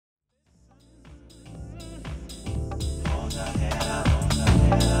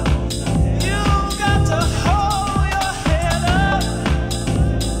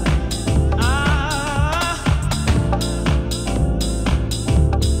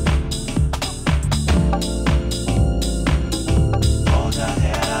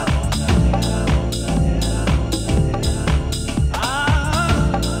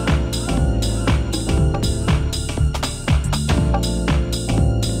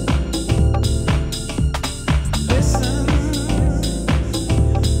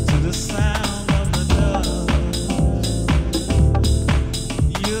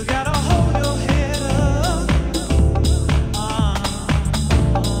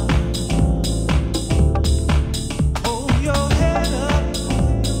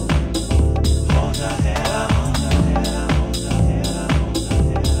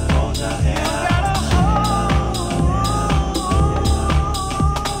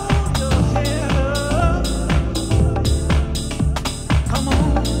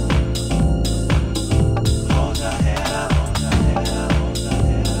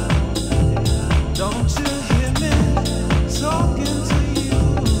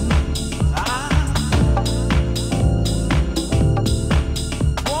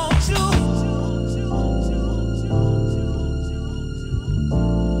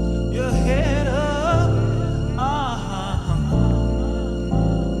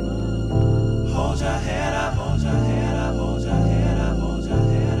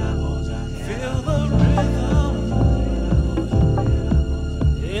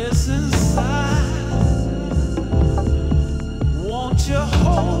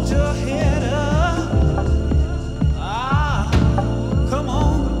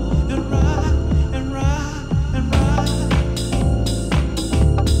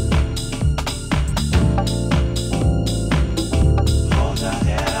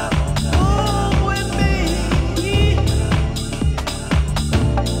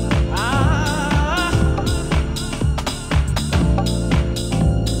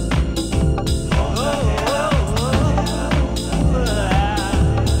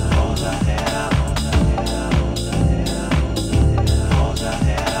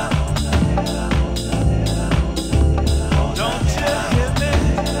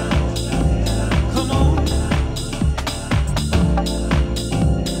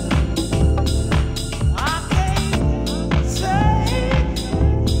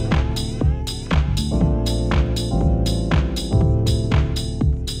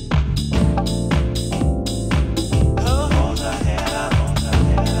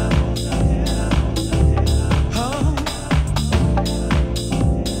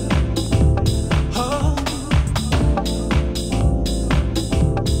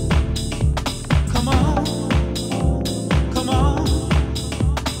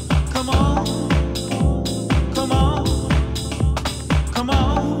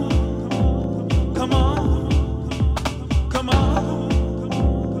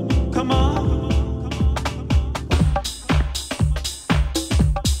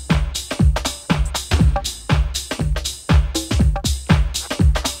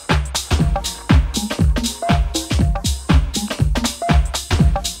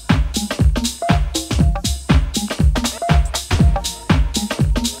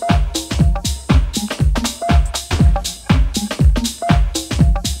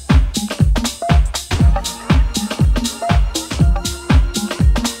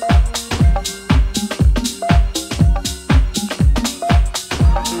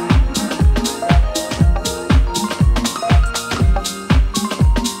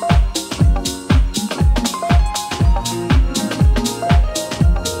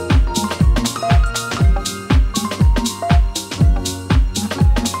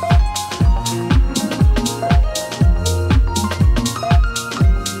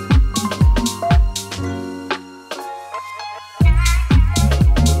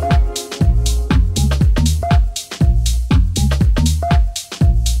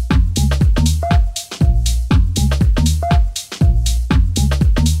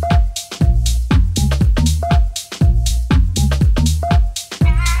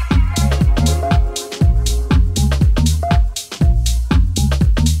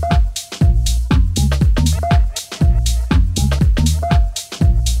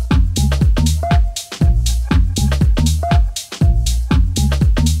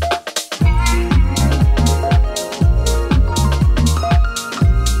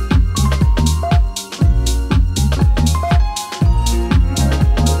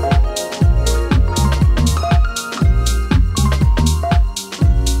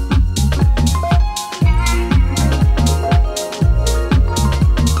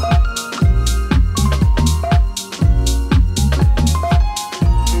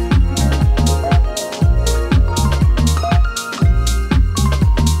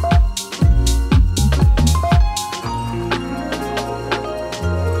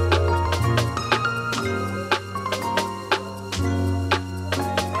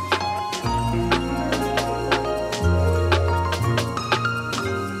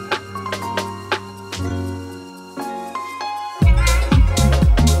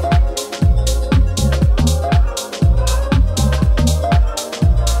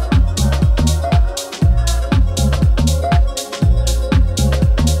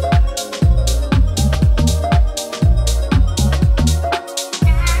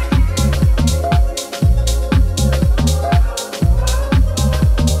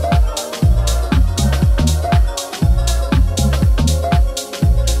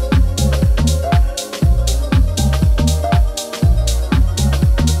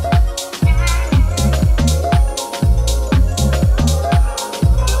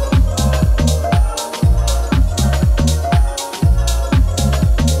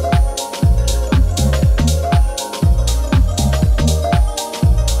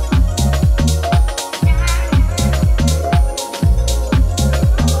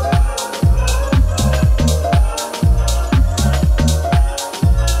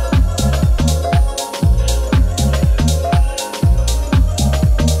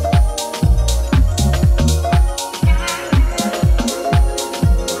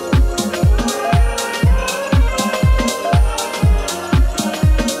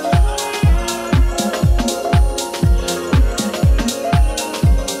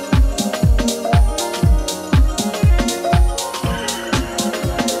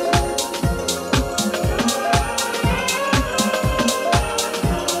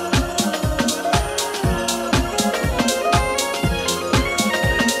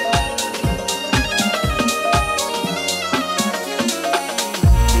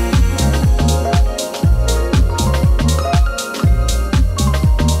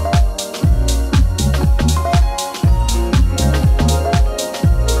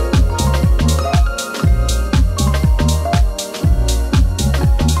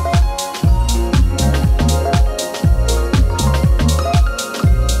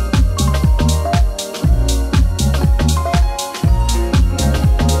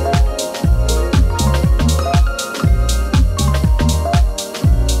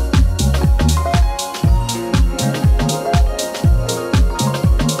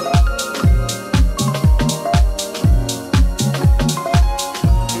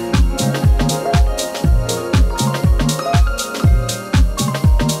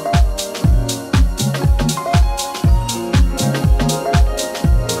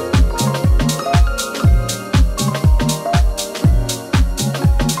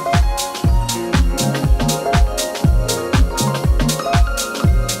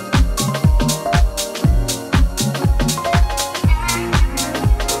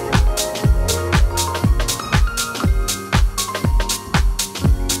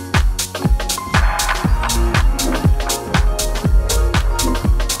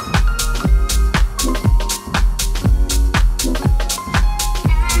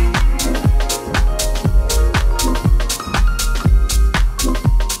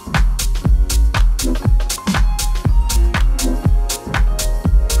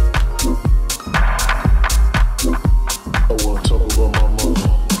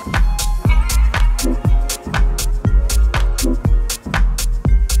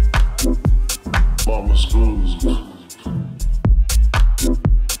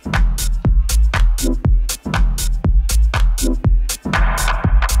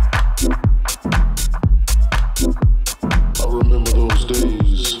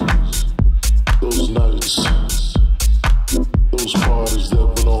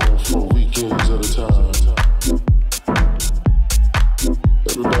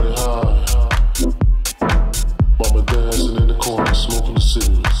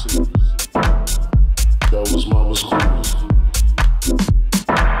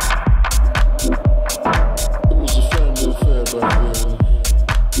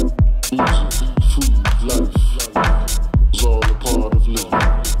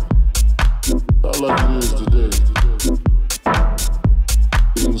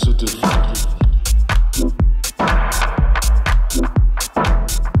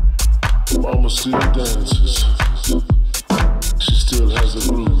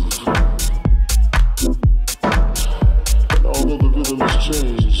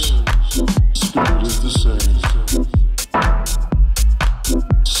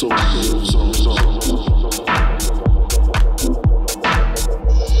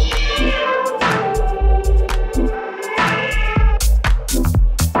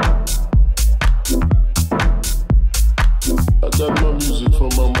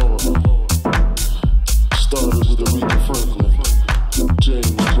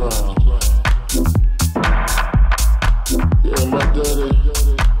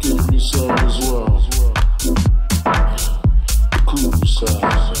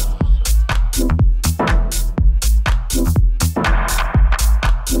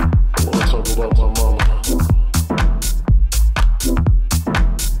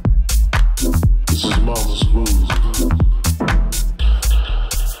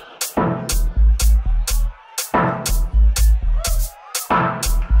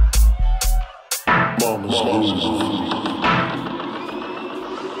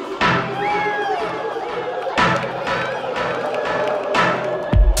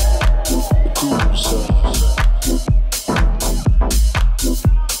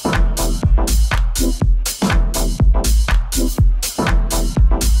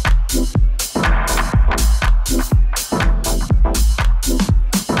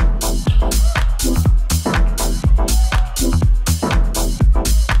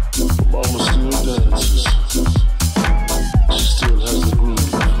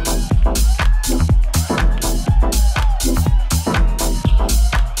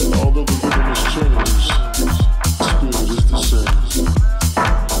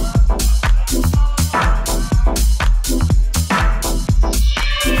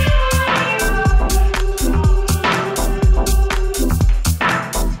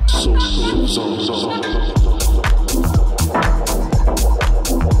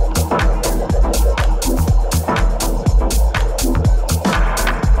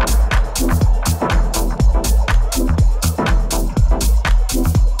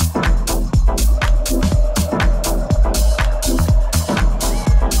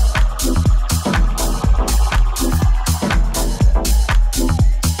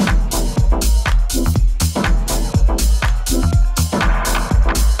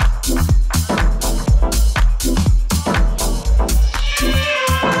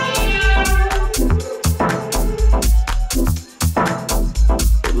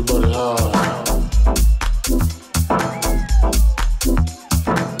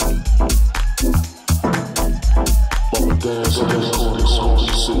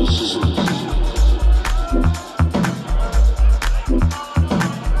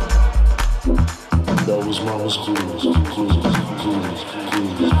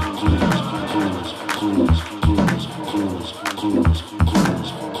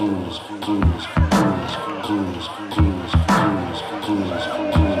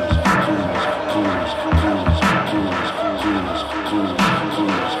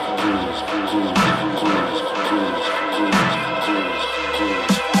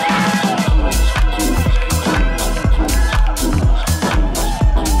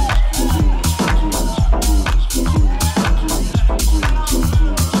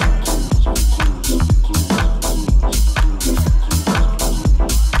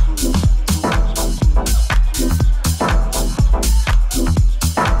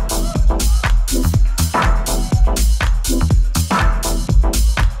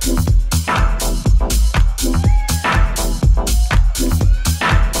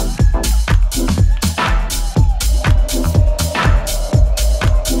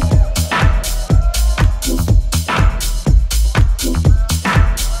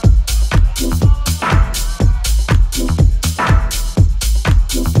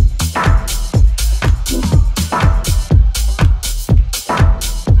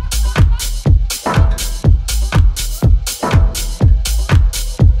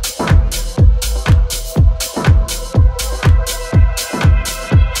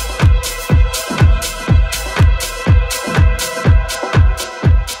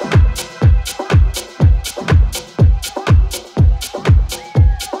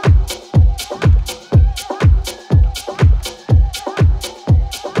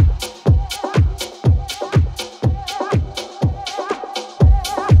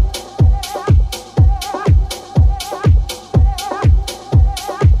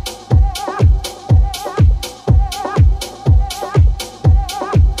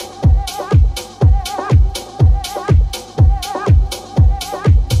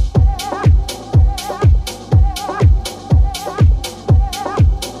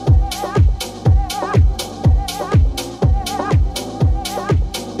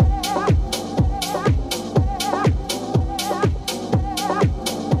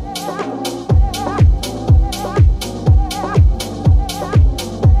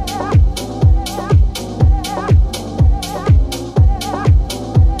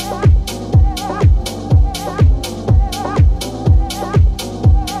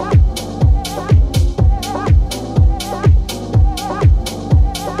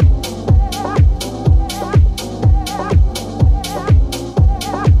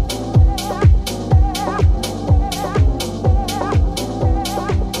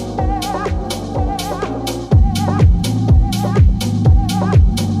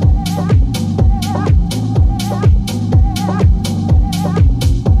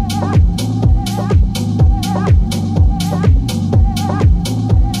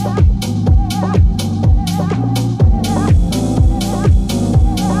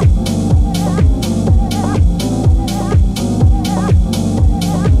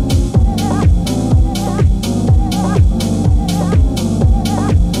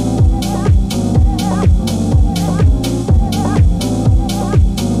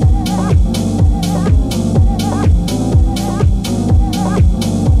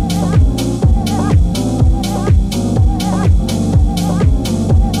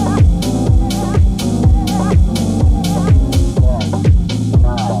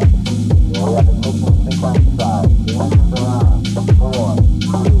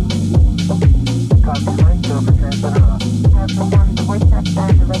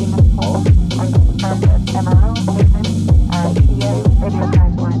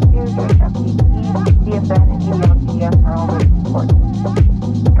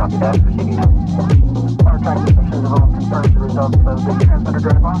Copy that. Proceeding now. Our tracking stations have all confirmed the results of the transmitter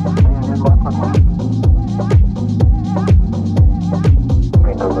drive off and is locked on one.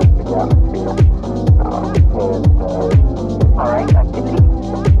 Make a list of atmosphere. Alright, activity.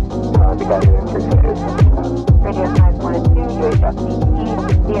 The guy who interfaces. Radio 512, UHF CTE,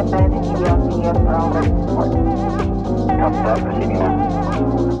 DFN, and EDL-CDS are all ready to support.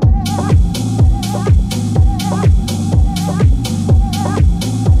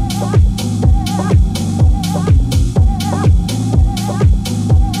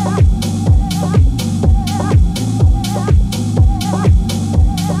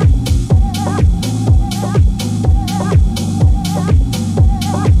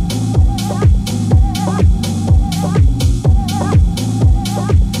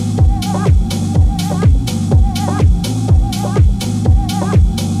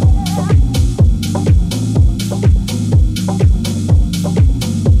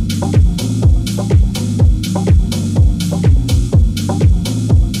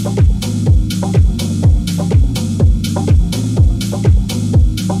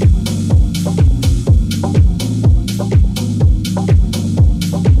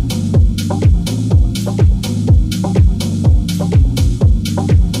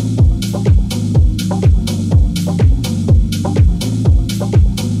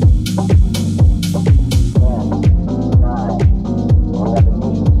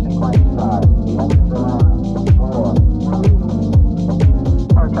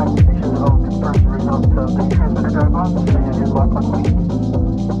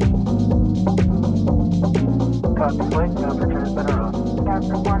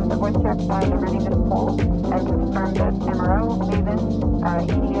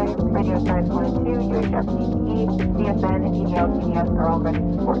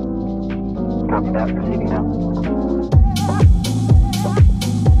 Copy that. Proceeding now.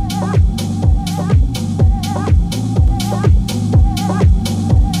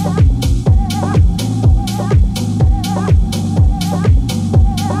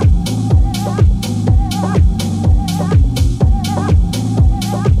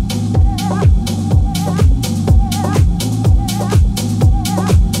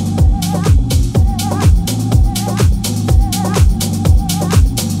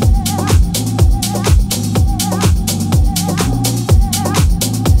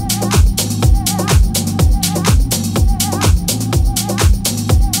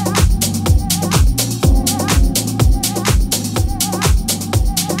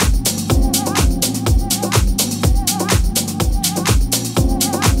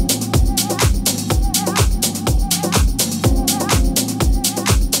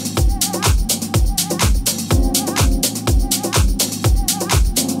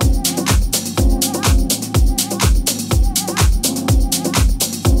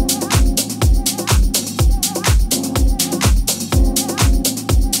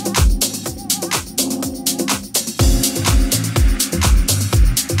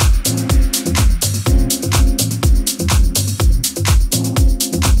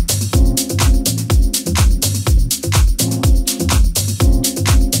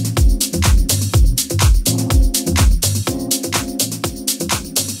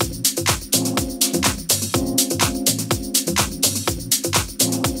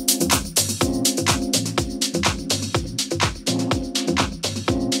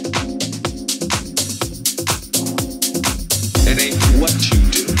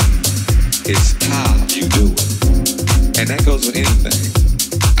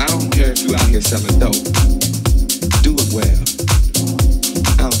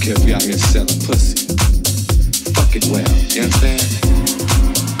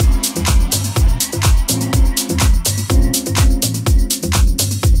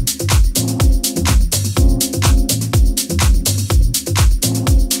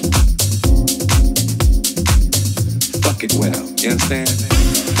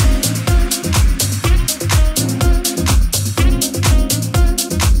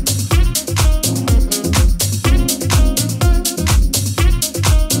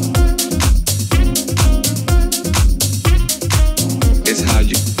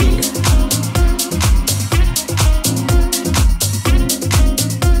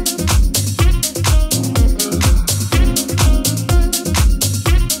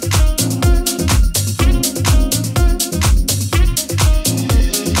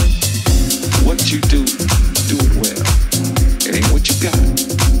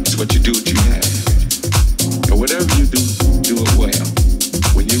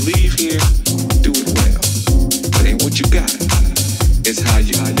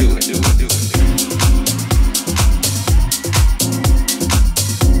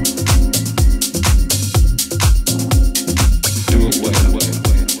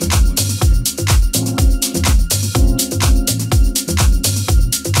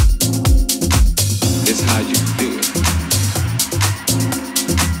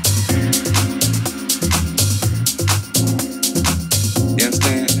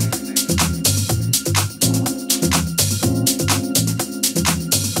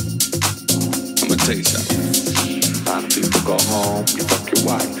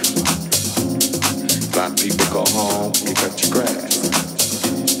 people go home, you cut your grass.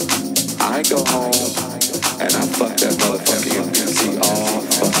 I go home and I fuck that motherfucking MPC all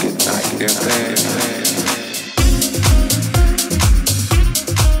fucking night. You understand?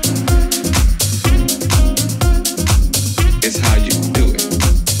 It's how you do it.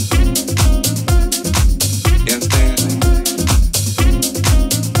 You understand?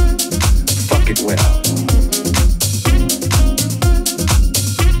 Fuck it well.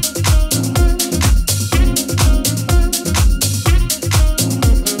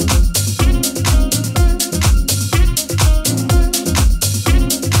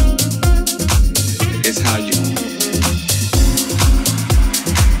 It's how you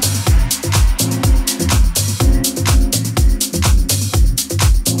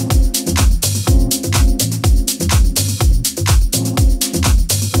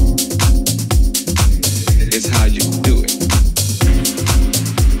It's how you do it.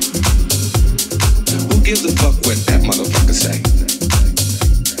 Who gives a fuck what that motherfucker say?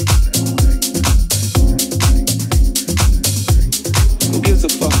 Who gives a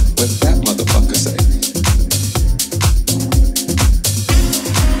fuck what that motherfucker say?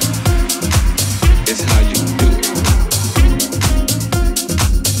 It's how you do it.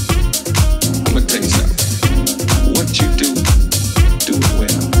 I'ma tell you something. What you do, do it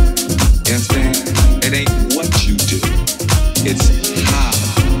well. You understand? It ain't what you do. It's how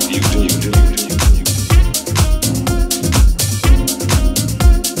you do it.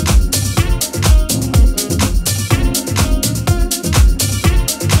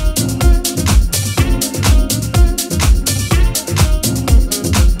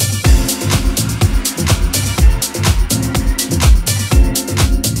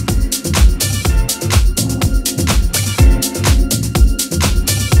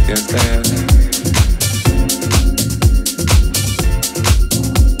 You understand?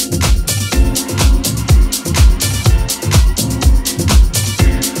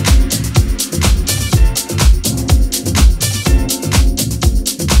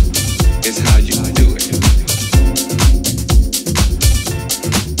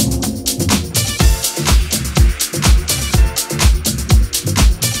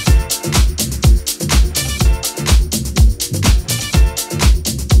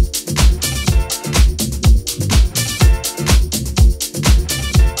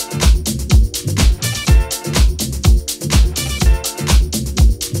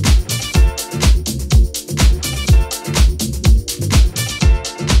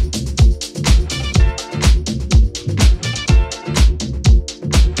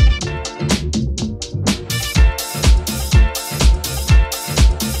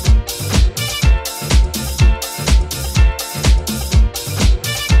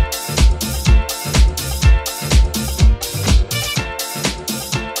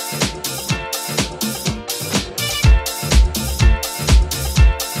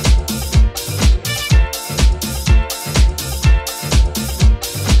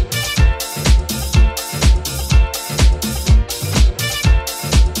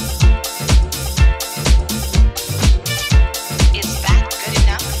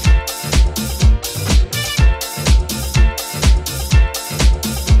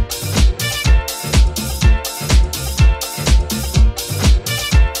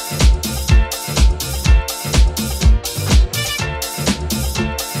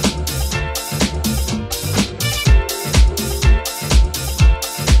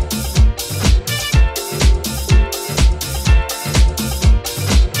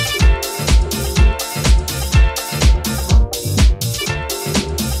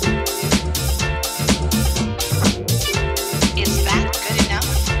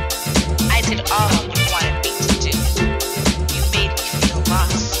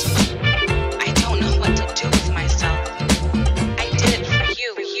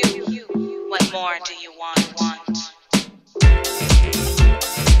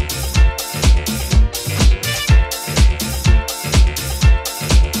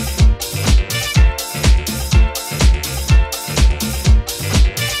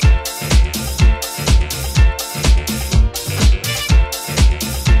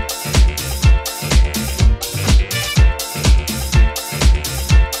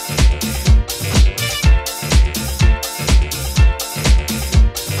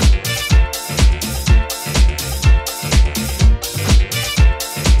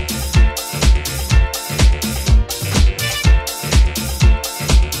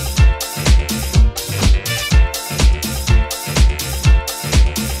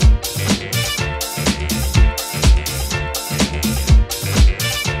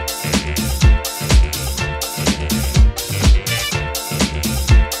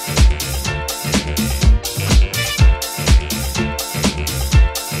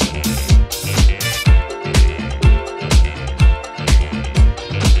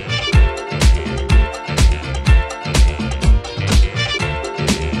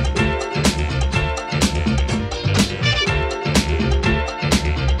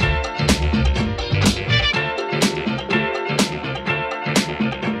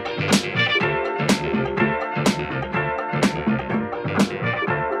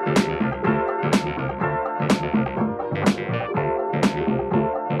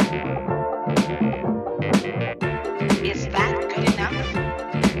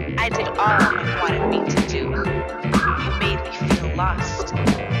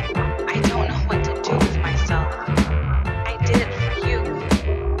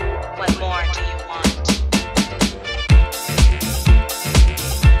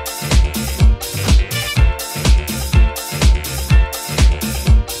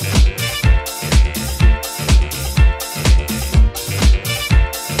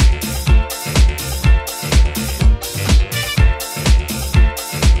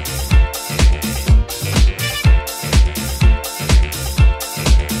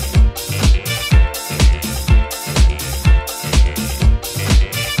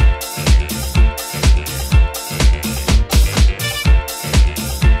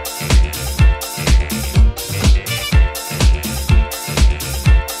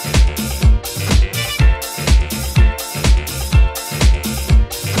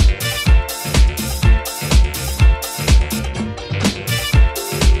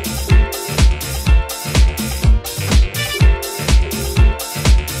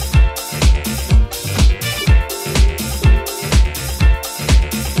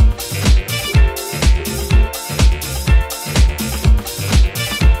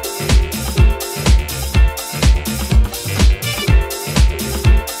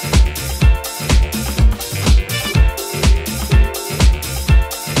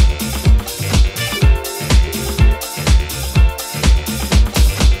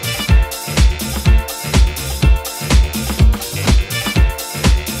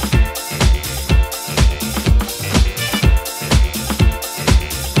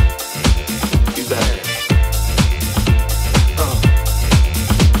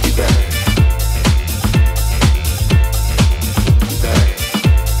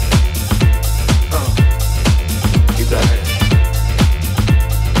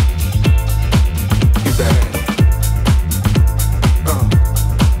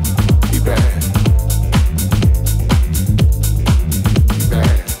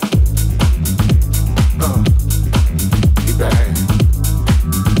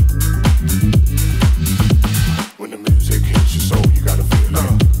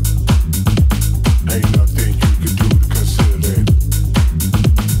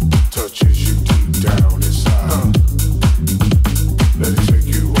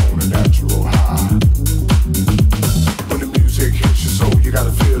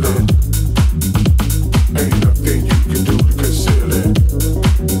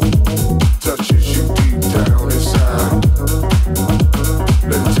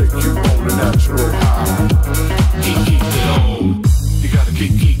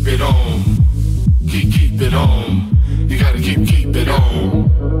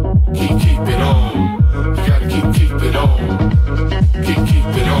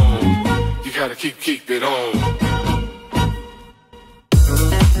 keep it on.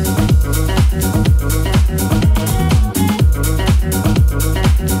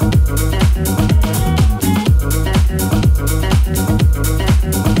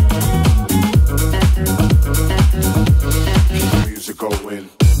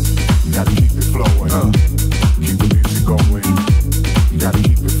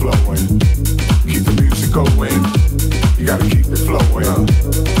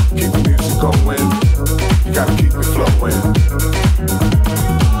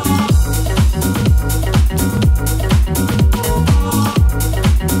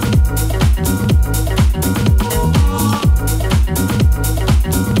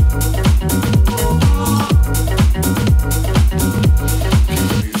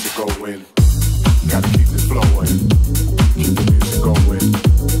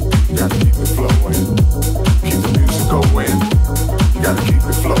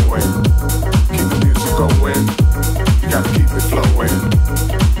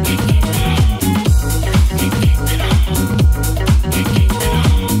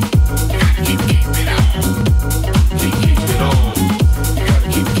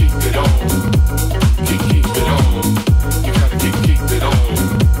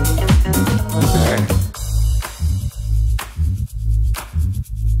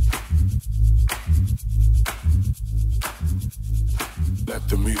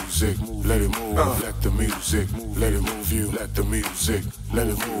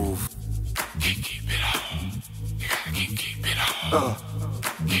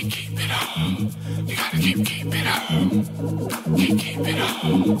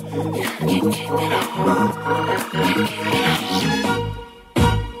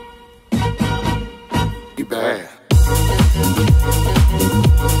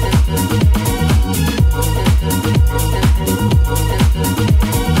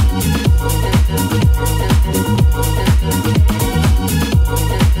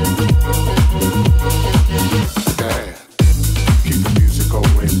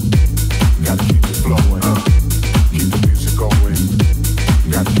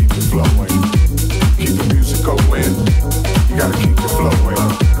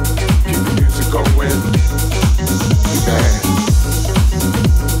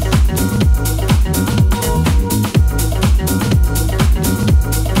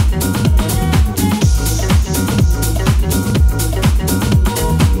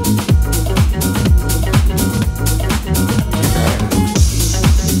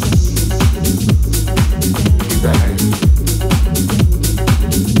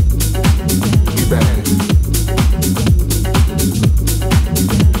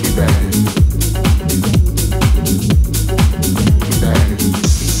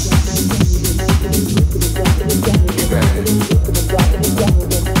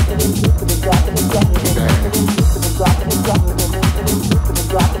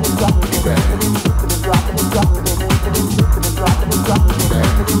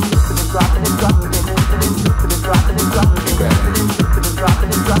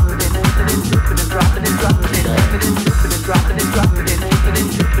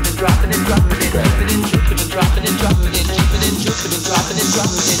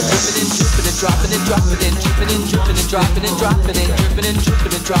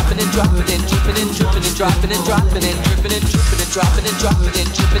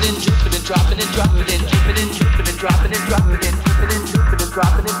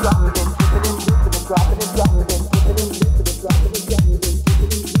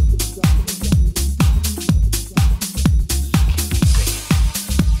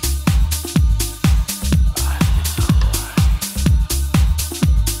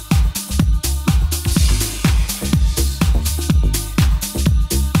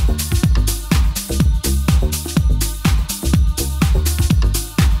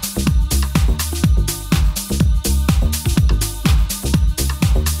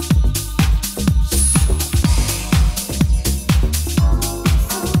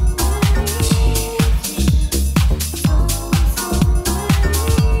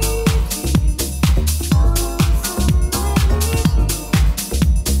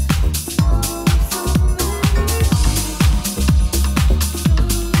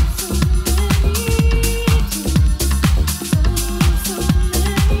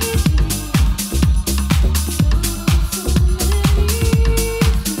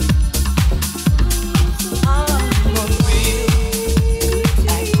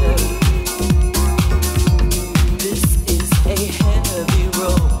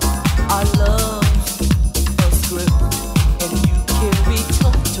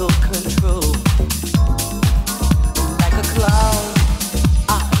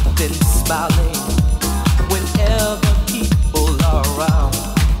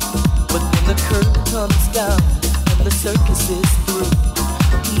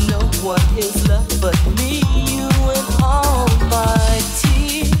 one is left but me, you, and all my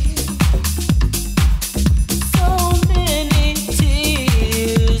tears. So many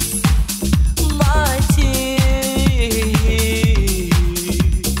tears, my tears. One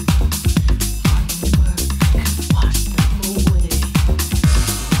word could wash them away. One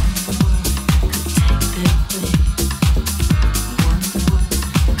word could take their place. One word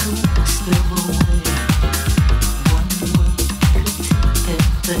could wash them away. One word could take their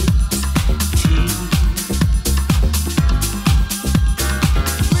place.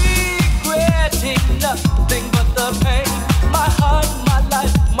 Regretting nothing but the pain. My heart, my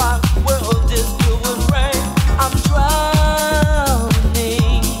life, my world is filled with rain. I'm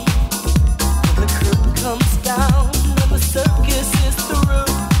drowning. When the curtain comes down and the circus is through,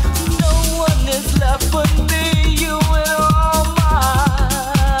 no one is left but me, you, and all my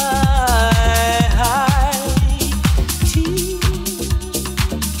tears.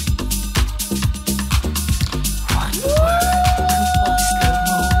 One word could wash them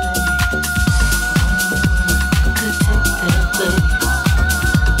away. One word could take their place.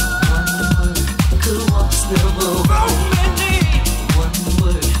 One word could wash them away. One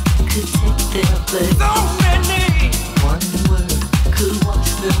word could take their place. One word could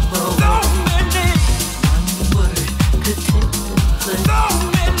wash them away. One word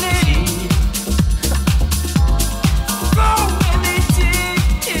could take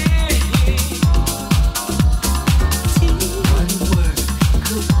their place. One word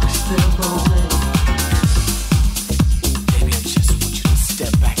could wash them away. Baby, I just want you to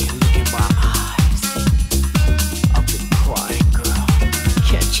step back and look in my eyes. I've been crying, girl.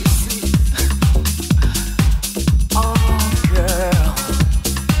 Can't you see? Oh, girl.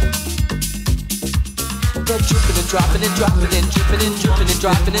 They're dripping and dropping and dropping and dripping and dripping and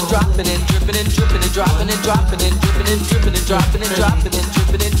dropping and dropping and dripping and dripping and dropping and dropping and dripping and dripping and dropping and dropping and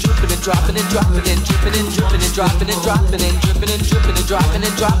dripping and dripping and dropping and dropping and dripping and dripping and dropping and dropping and dripping and dripping and dropping and dropping and dripping and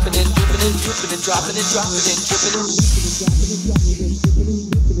dripping and dropping and dropping and dripping and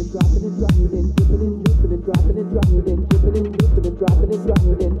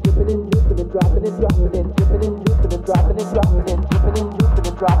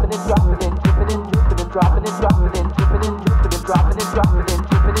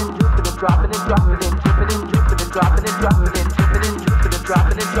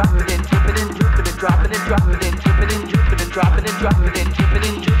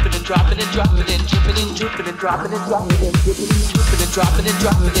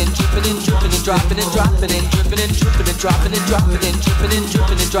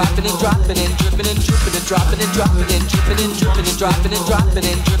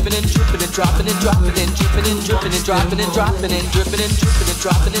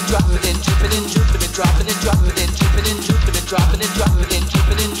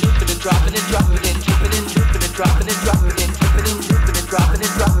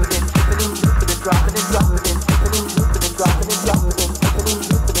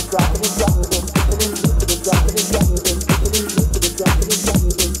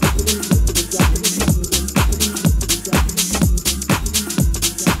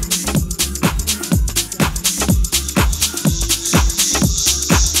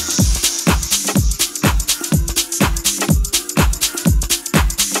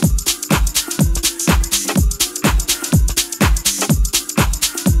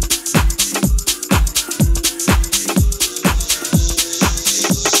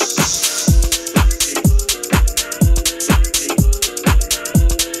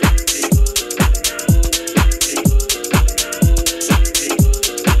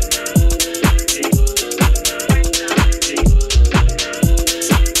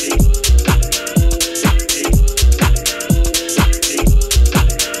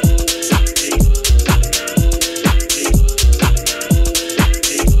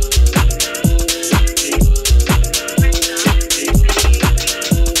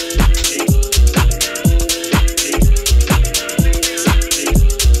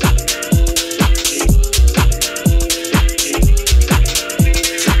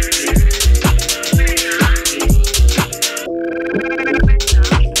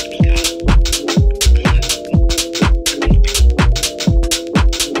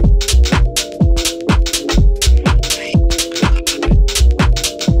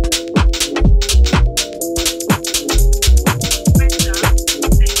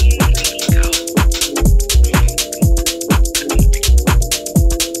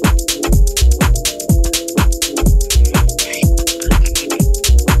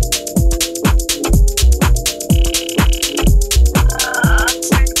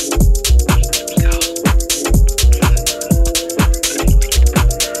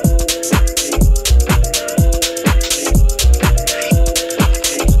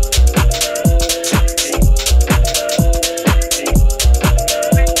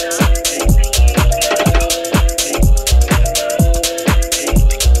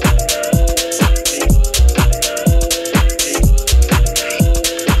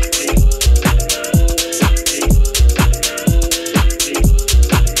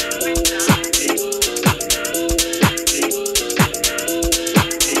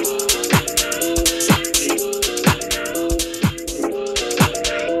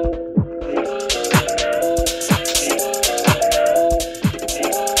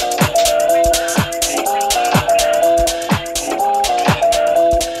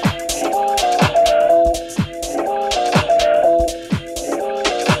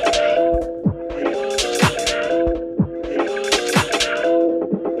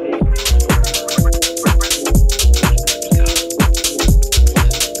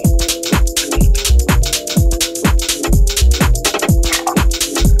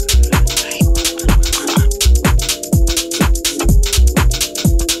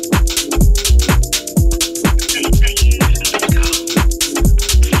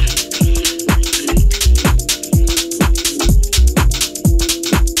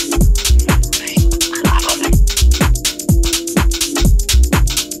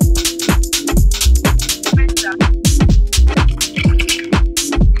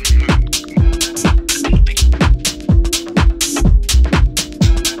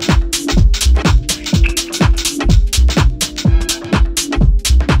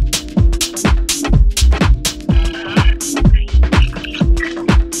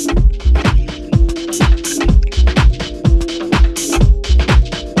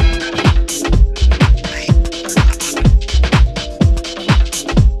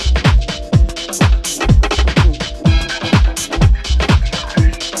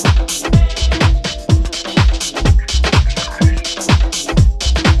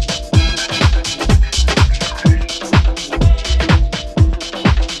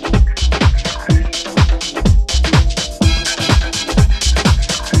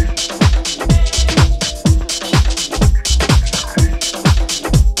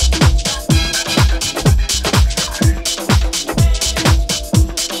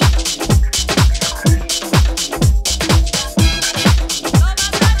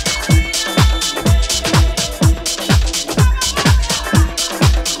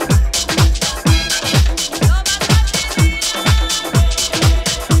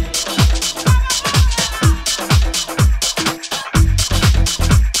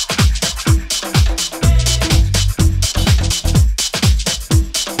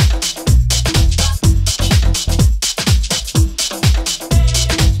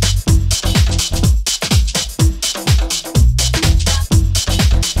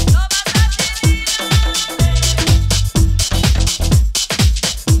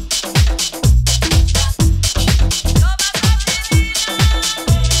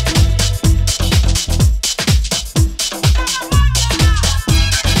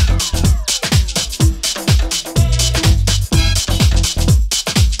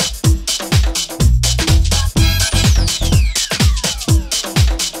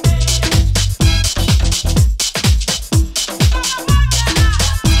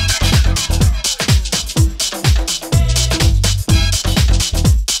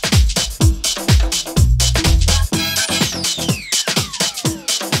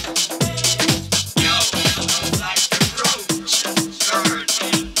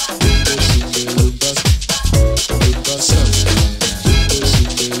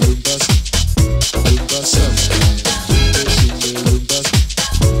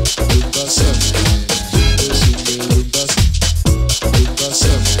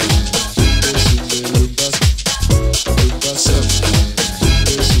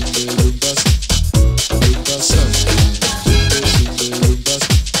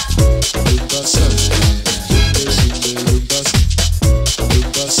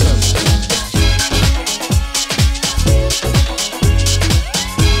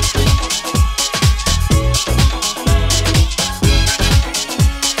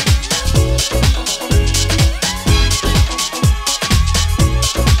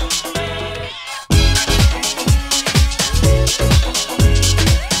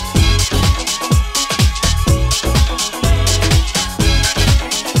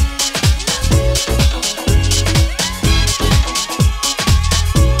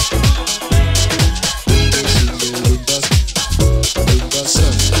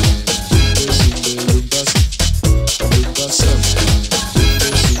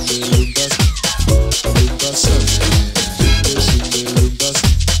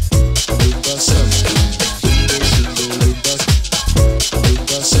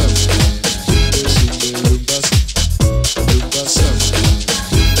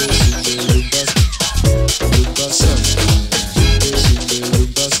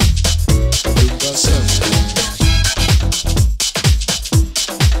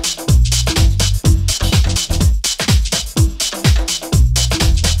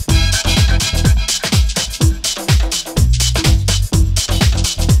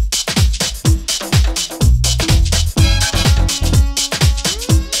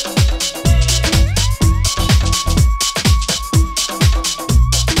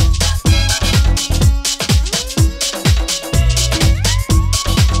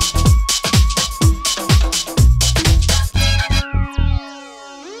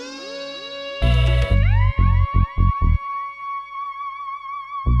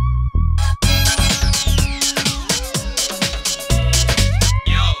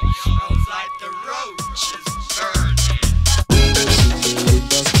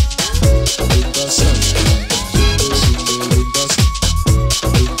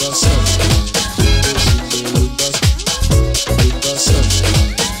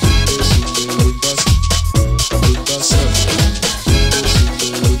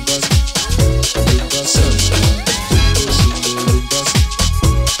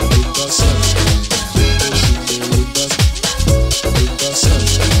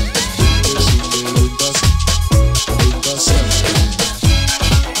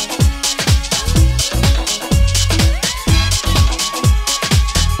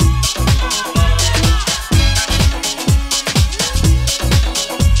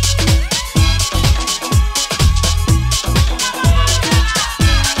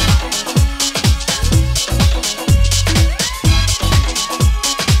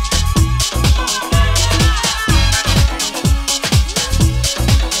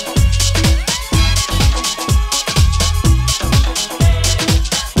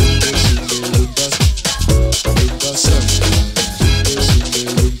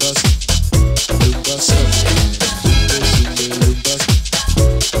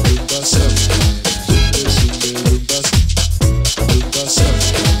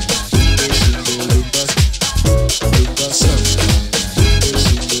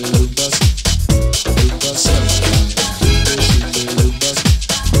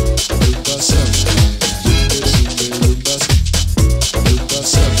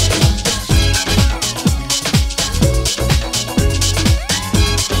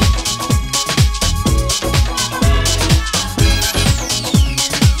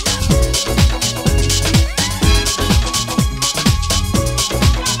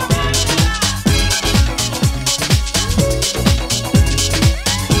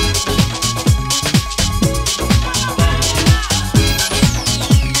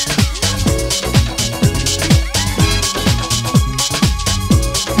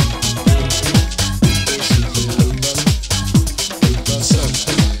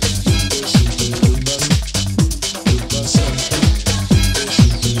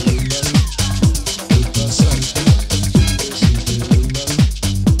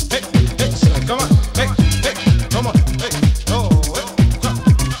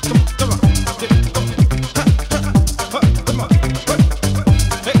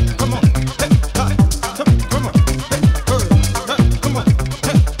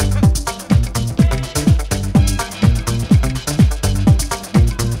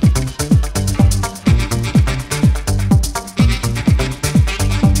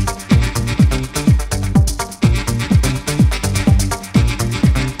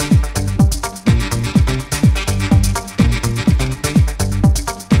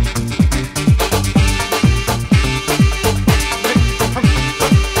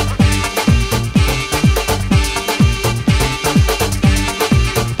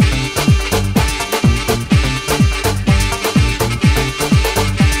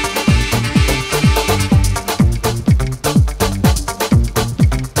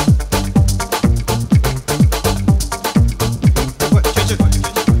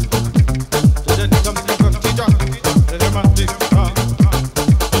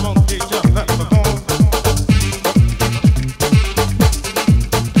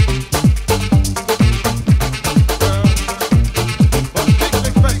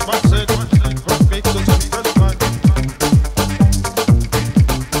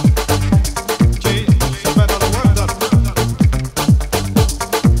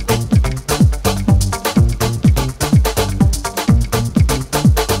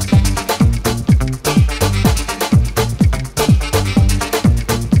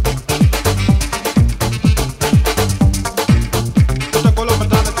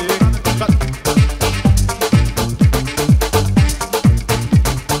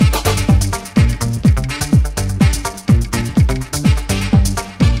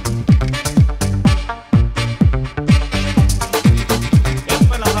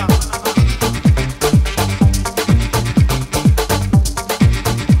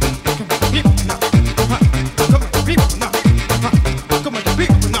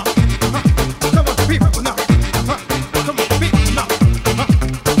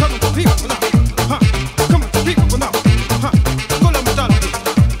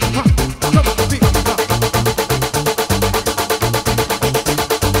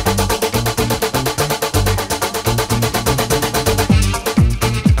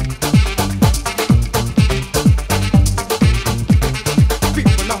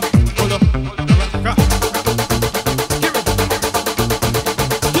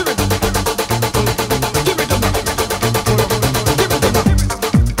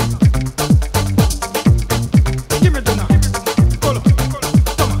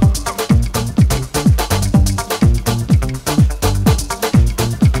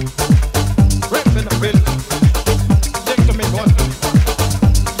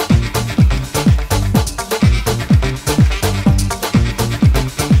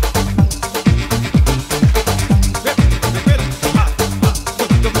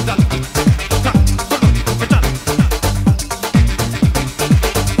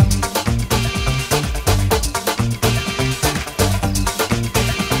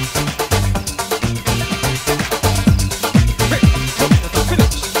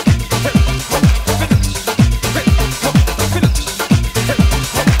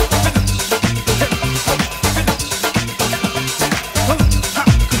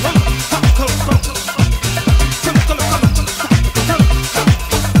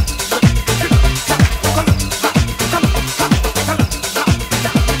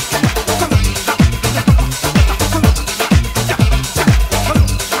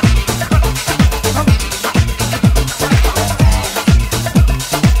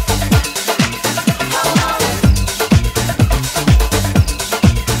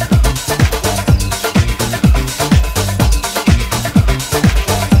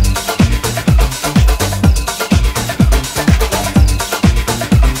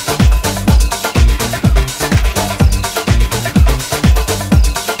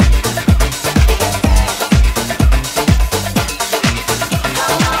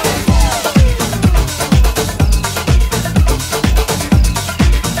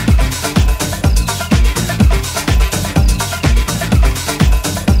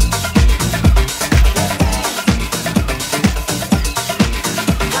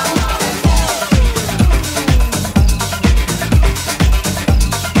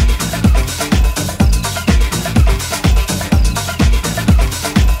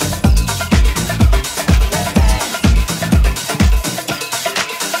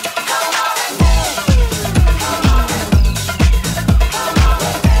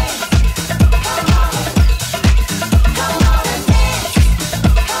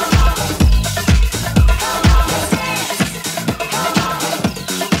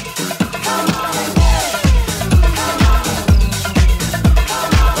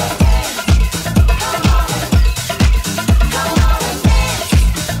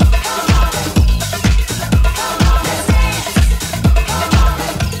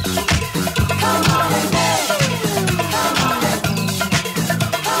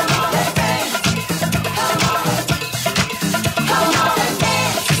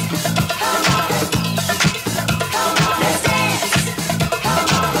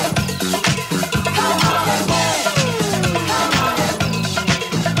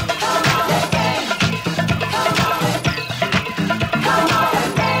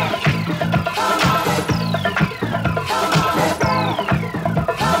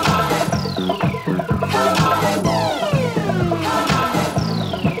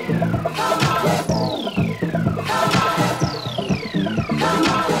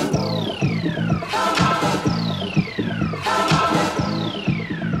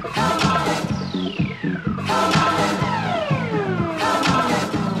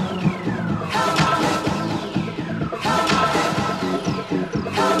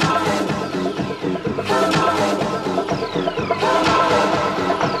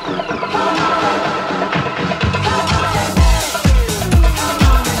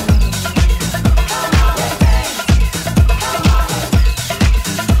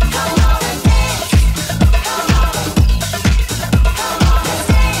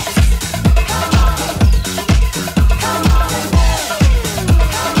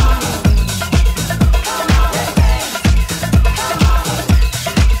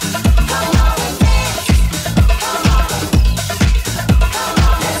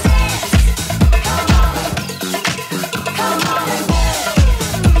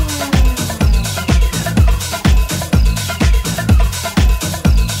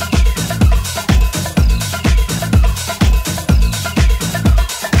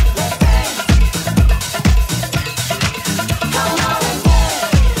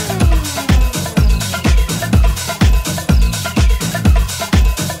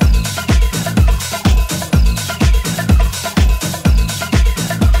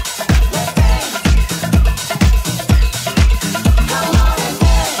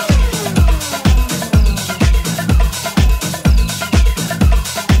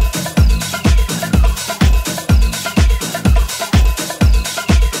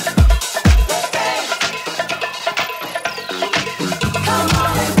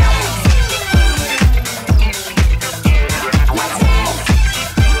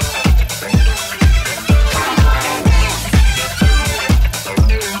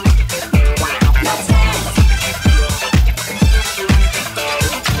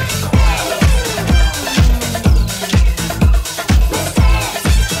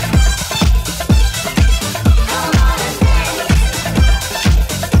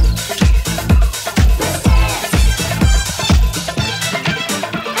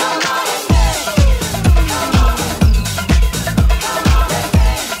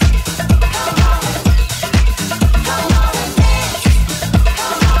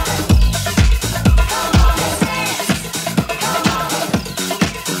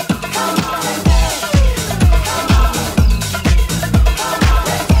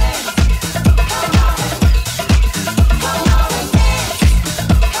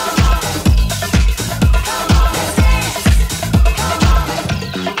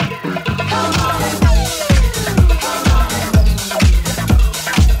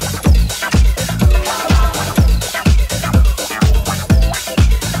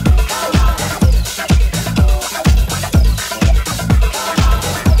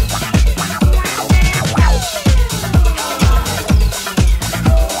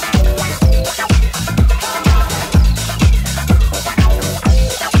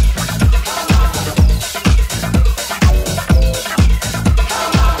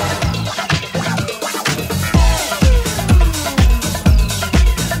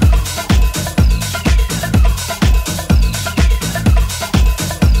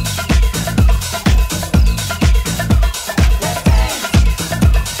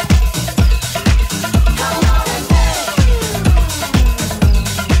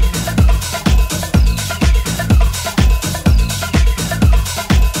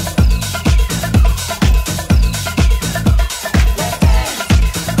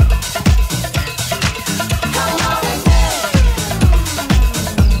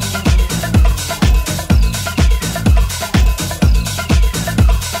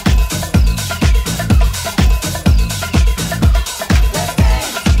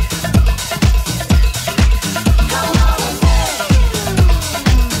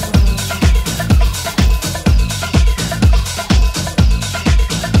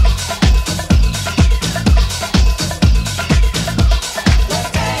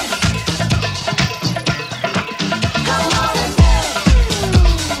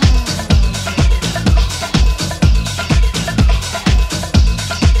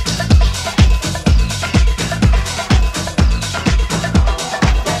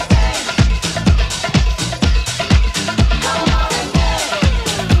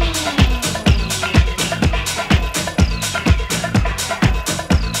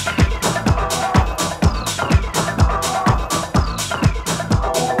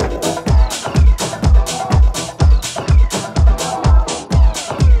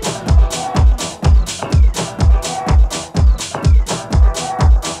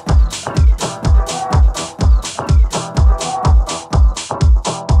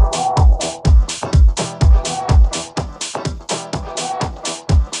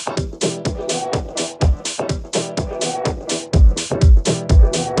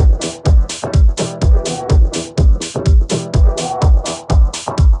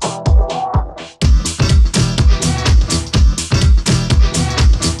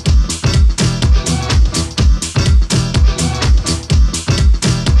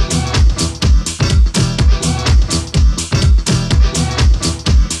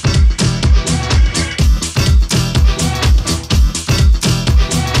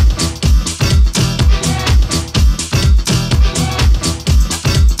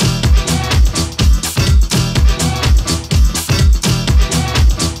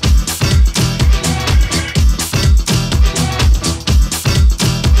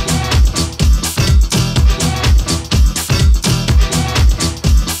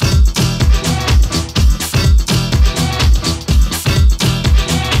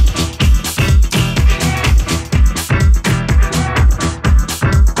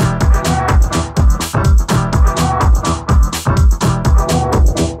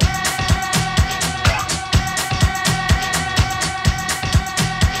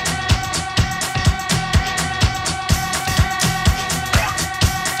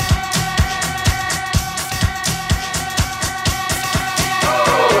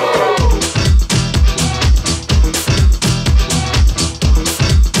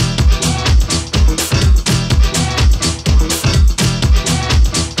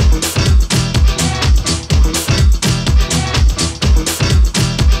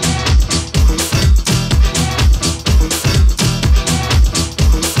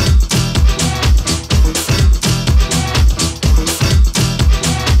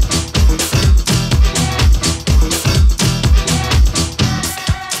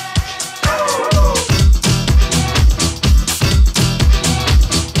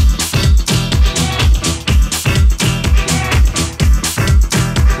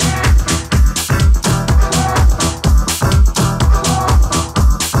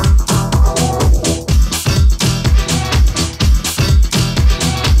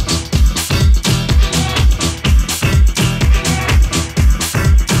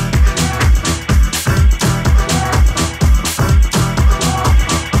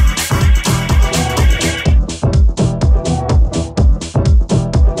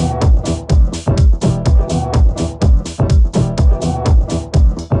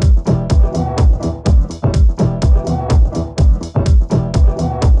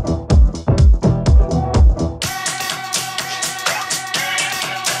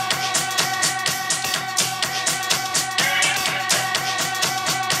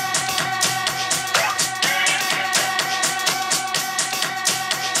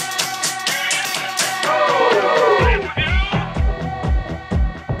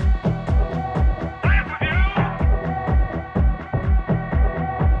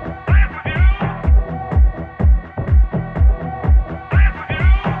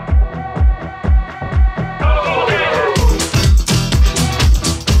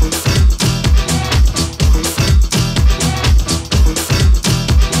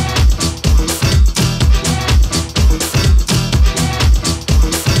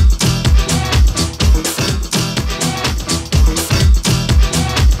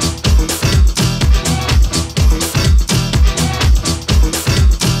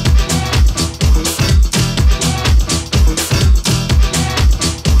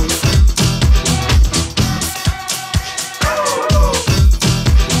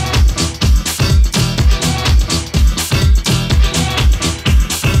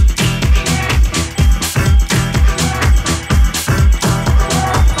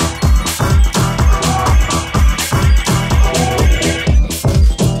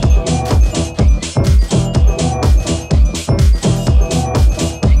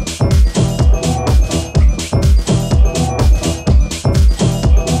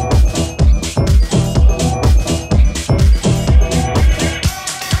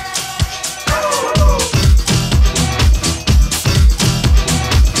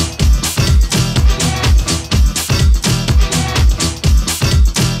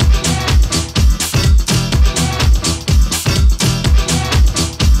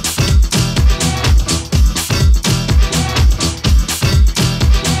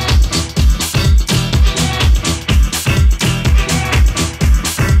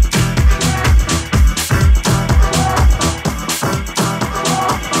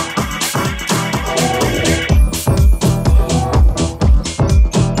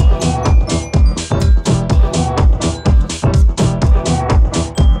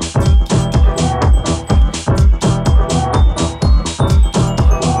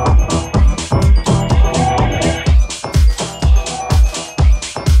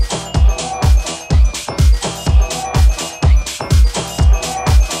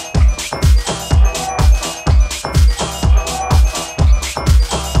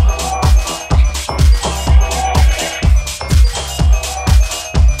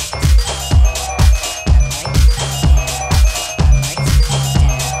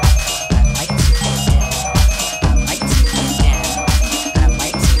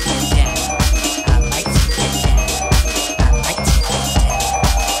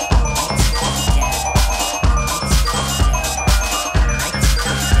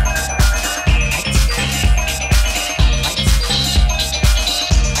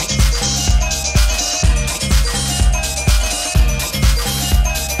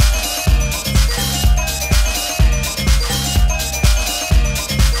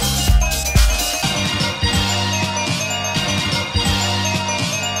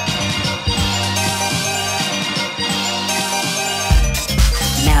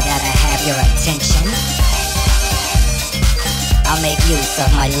have your attention, I'll make use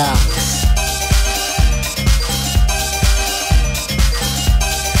of my lungs.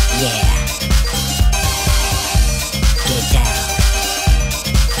 Yeah. Get down.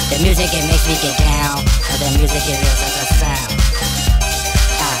 The music, it makes me get down. Cause the music, it is such a sound.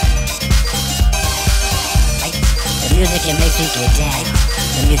 Right? The music, it makes me get down.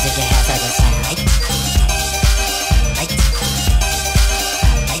 The music, it has such a sound. Right? Right?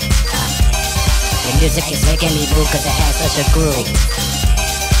 Right? The music is making me move cause it has such a groove.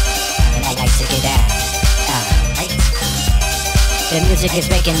 And I like to get down. Right? The music is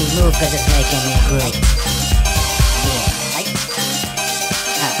making me move cause it's making me groove. Yeah, right?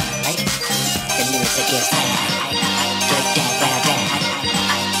 Right? The music is get down, down, down.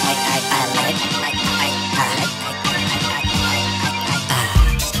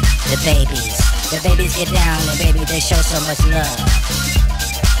 The babies get down, and baby, they show so much love.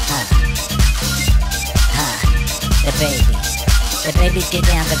 The babies get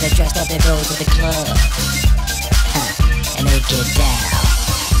down cause they're dressed up, they go to the club. And they get down.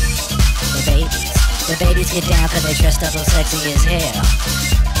 The babies get down cause they dressed up so sexy as hell.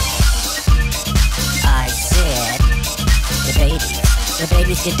 I said, the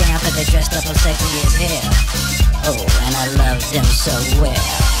babies get down cause they dressed up so sexy as hell. Oh, and I love them so well.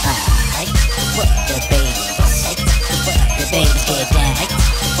 The babies get down.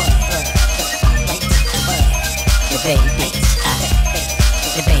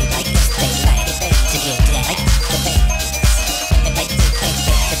 The babies, they like to get down.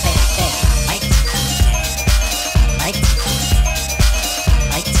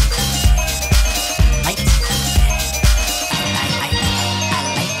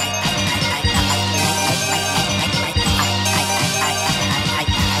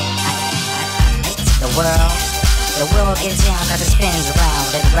 The world gets down cause it spins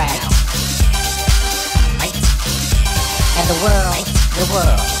round and round. And the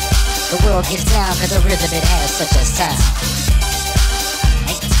world gets down cause the rhythm, it has such a sound.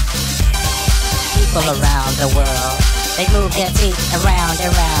 People around the world, they move their feet around and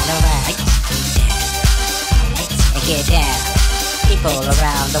round and round. And get down. People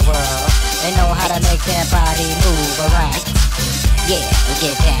around the world, they know how to make their body move around. Yeah, and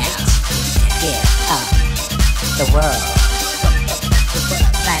get down. Yeah, the world,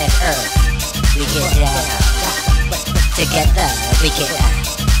 planet Earth, we get down. Together, we get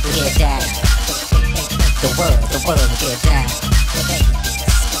down. The world, get down.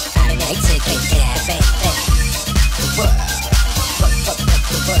 I like to get down. The world,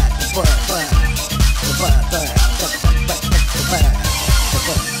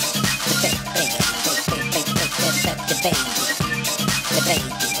 the baby,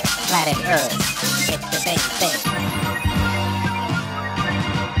 planet Earth, the baby.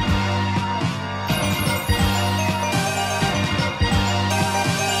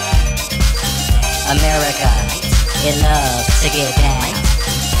 America, it loves to get down.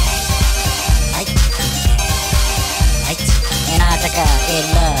 Antarctica, it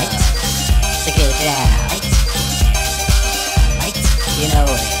loves to get down. You know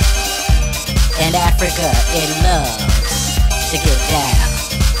it. And Africa, it loves to get down.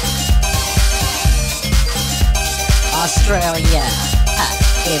 Australia,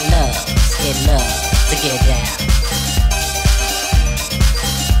 it loves to get down.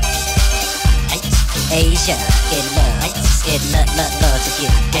 Asia, it loves to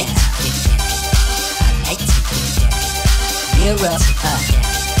get down. Europe,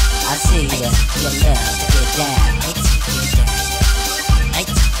 I see you love to get down.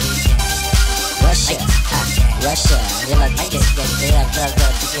 Russia, you love to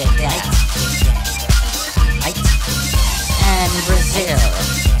get down. And Brazil,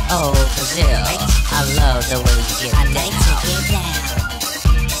 oh Brazil, I love the way you get down.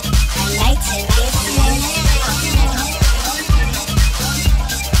 I like to get down.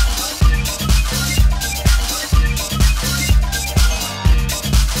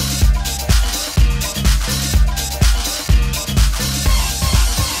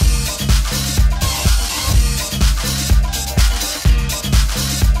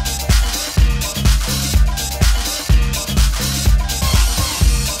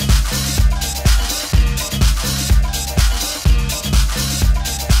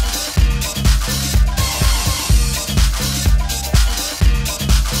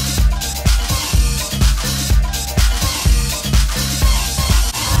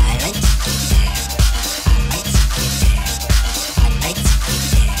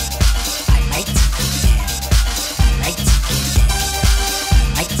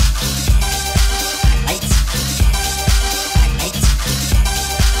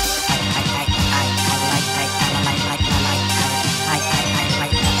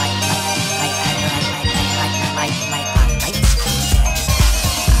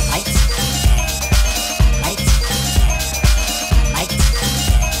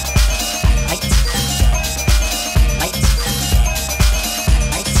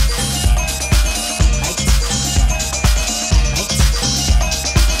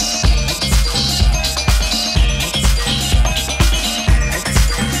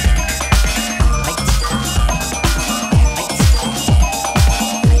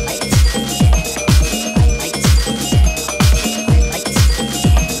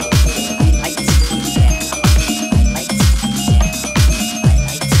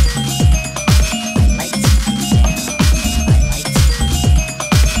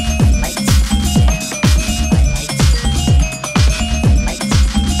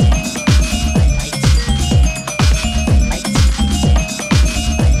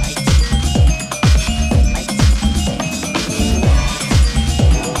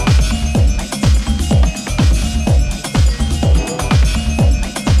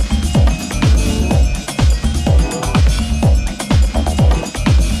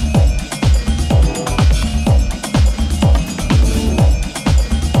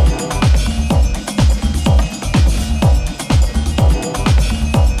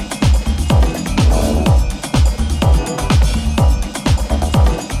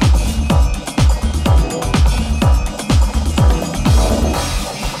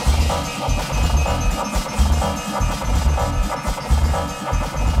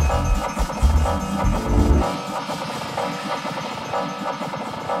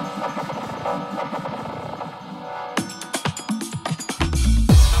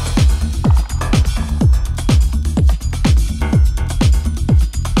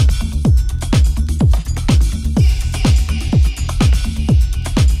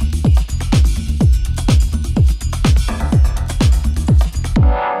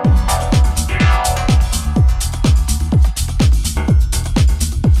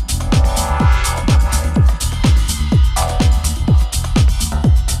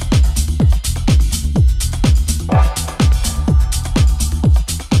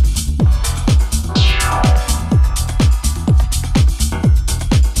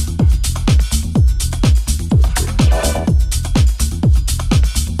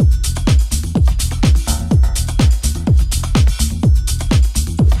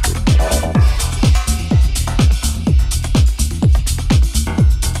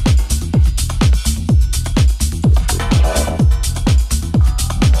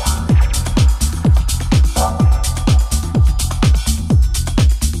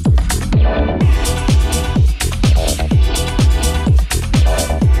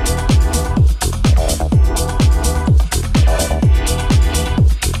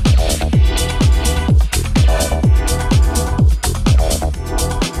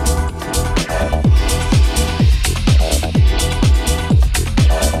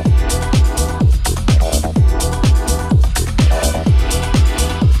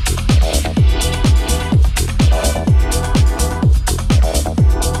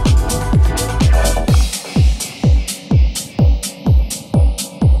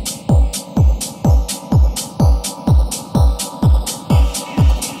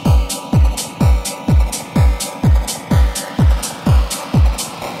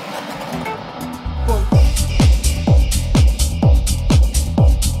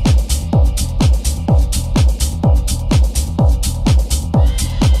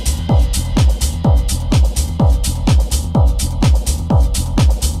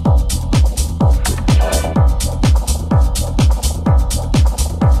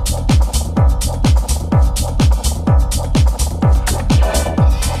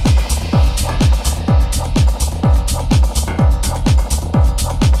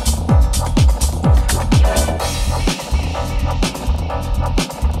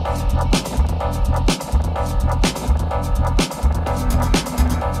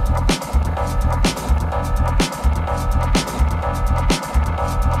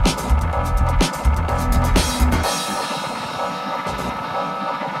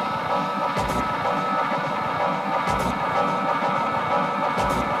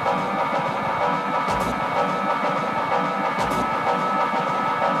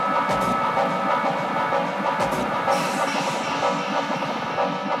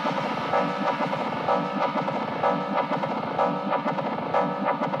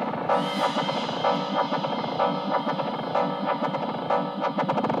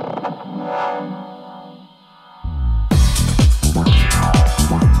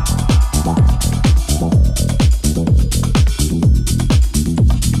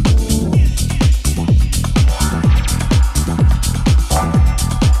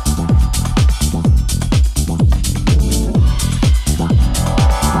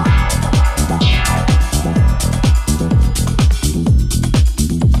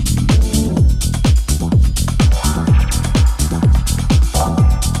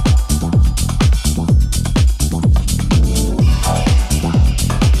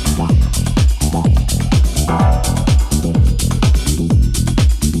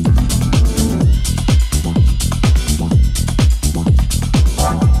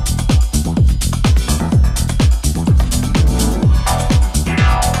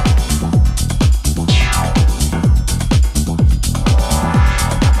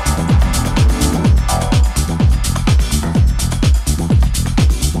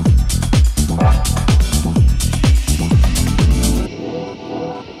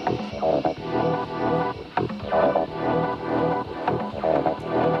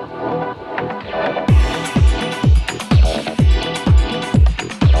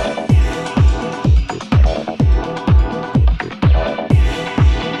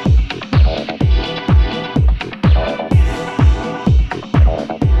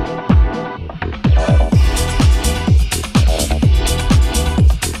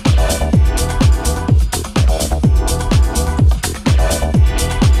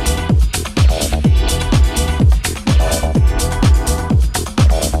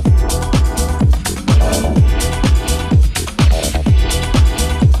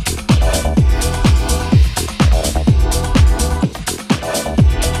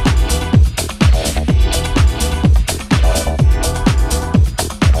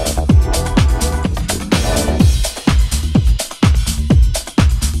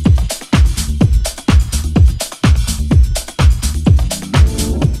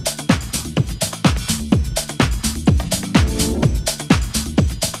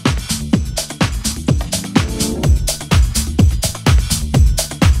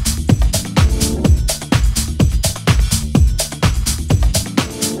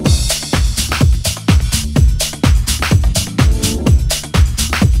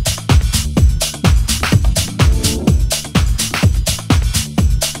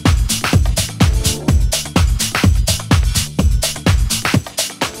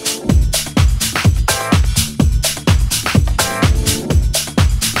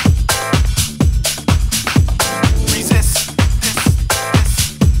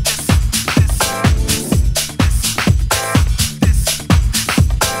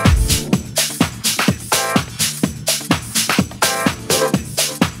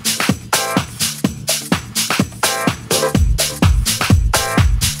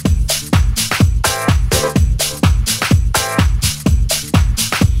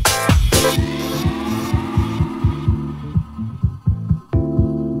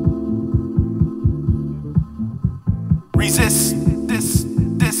 Resist this,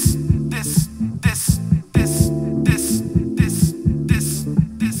 this, this, this, this, this, this, this,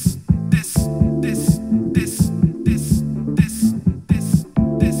 this, this, this, this, this,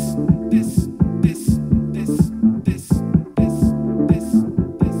 this, this, this, this,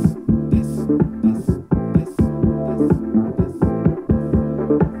 this, this,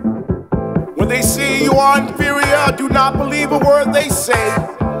 when they say you are inferior, do not believe a word they say.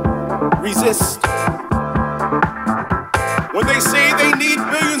 Resist. When they say they need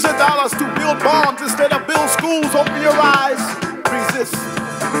billions of dollars to build bombs instead of build schools, open your eyes. Resist.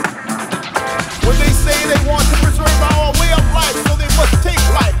 When they say they want to preserve our way of life, so they must take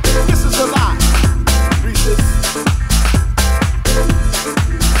life. This is a lie. Resist.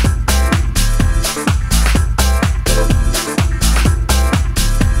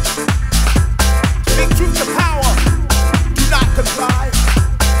 Speak truth to power. Do not comply.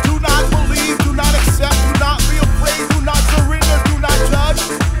 Do not believe. Do not accept. Do not be afraid. Do not surrender. Do not judge.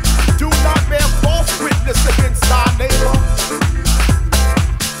 Do not bear false witness against our neighbor.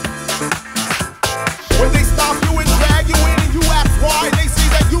 When they stop you and drag you in and you ask why, they say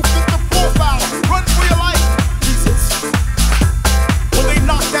that you fit the profile. Run for your life. Jesus. When they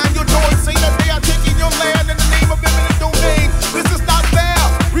knock down your door and say that they are taking your land in the name of eminent domain, this is not fair.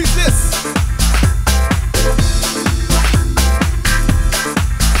 Resist.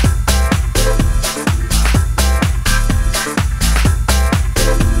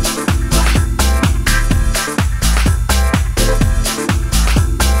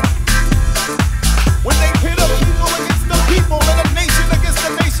 When they pit a people against the people and a nation against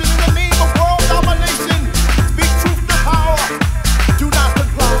the nation in the name of world domination, speak truth to power. Do not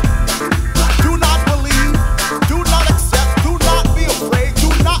comply. Do not believe. Do not accept. Do not be afraid. Do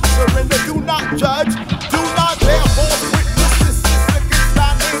not surrender. Do not judge. Do not bear false witnesses against thy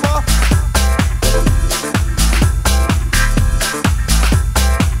neighbor.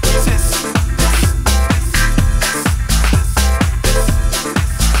 Resist.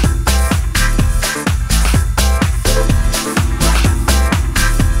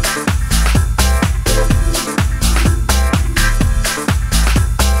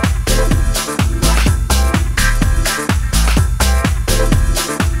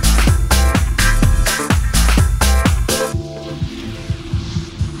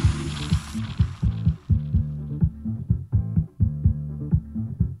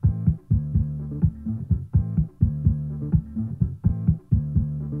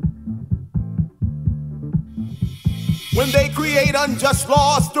 When they create unjust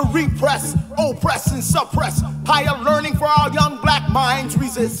laws to repress, oppress, and suppress higher learning for our young black minds,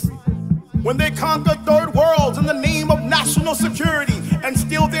 resist. When they conquer third worlds in the name of national security and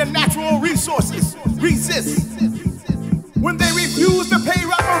steal their natural resources, resist. When they refuse to pay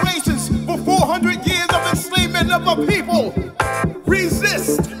reparations for 400 years of enslavement of a people,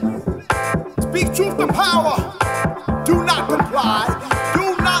 resist. Speak truth to power. Do not comply.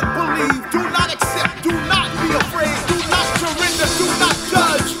 Do not believe. Do not accept. Do not be afraid. Do not surrender. Do not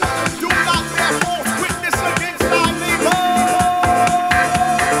judge. Do not bear false witness against thy neighbor.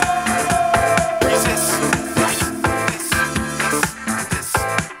 Resist.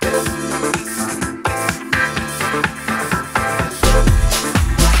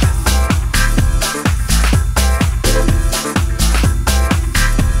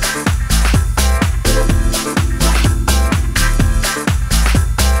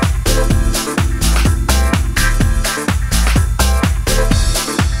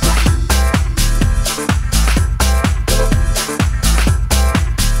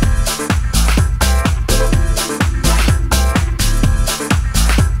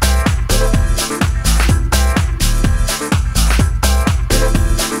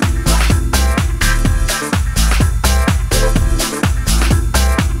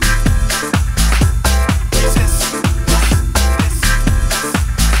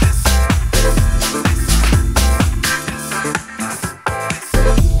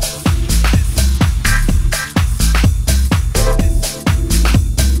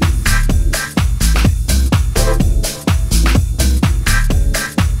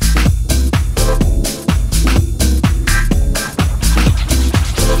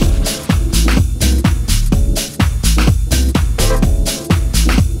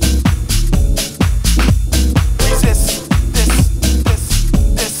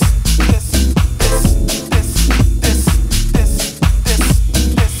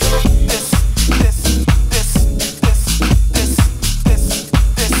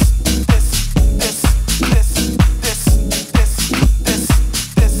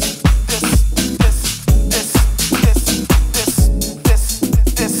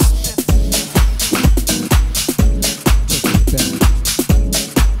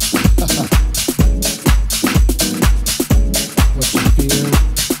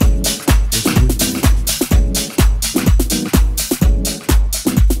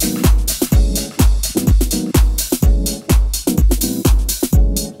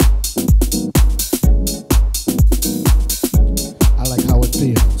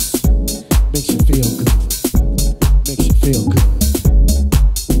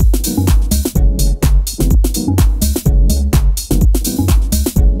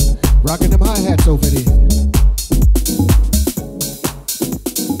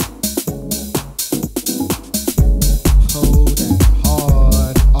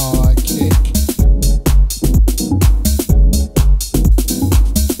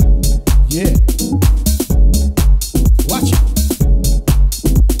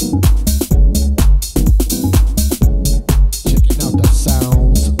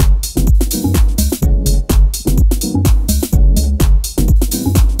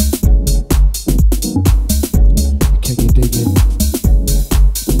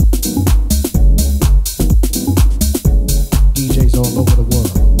 over the world.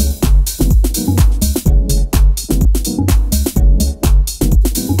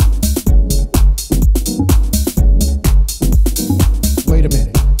 Wait a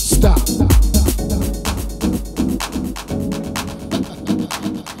minute. Stop.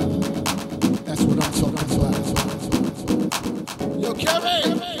 That's what I'm talking about. Yo,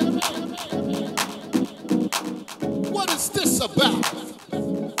 Kevin! What is this about?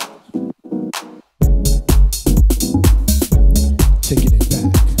 Taking it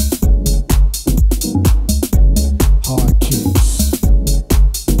back. Hard kicks.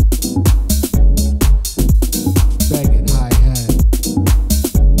 Banging hi-hat.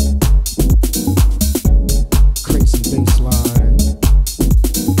 Crazy bass line.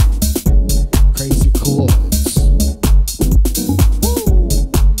 Crazy chords. Woo.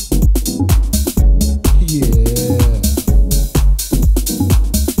 Yeah.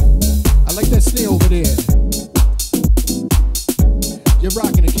 I like that snare over there. You're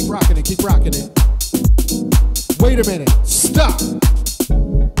rocking it, keep rocking it, keep rocking it. Wait a minute, stop.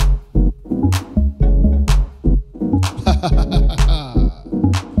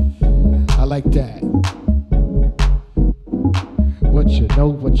 I like that. What you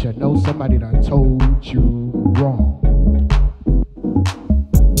know, somebody done told you wrong.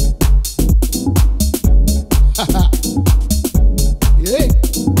 Yeah.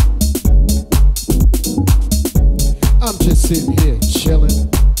 I'm just sitting here chilling,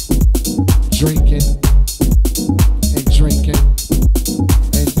 drinking, and drinking,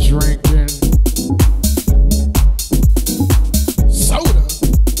 and drinking. Soda?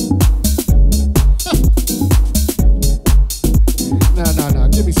 No,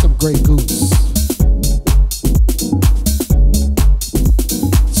 give me some Grey Goose.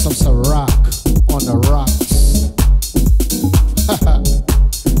 Some Ciroc on the rocks.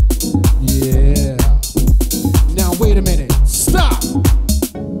 Yeah. Now wait a minute. Stop!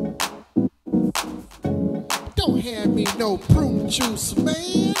 Don't hand me no prune juice,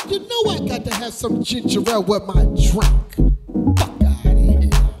 man. You know I got to have some ginger ale with my drink. Fuck out of here.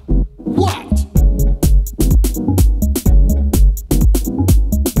 What?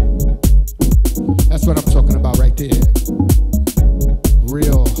 That's what I'm talking about right there.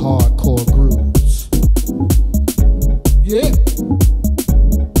 Real hardcore grooves. Yeah.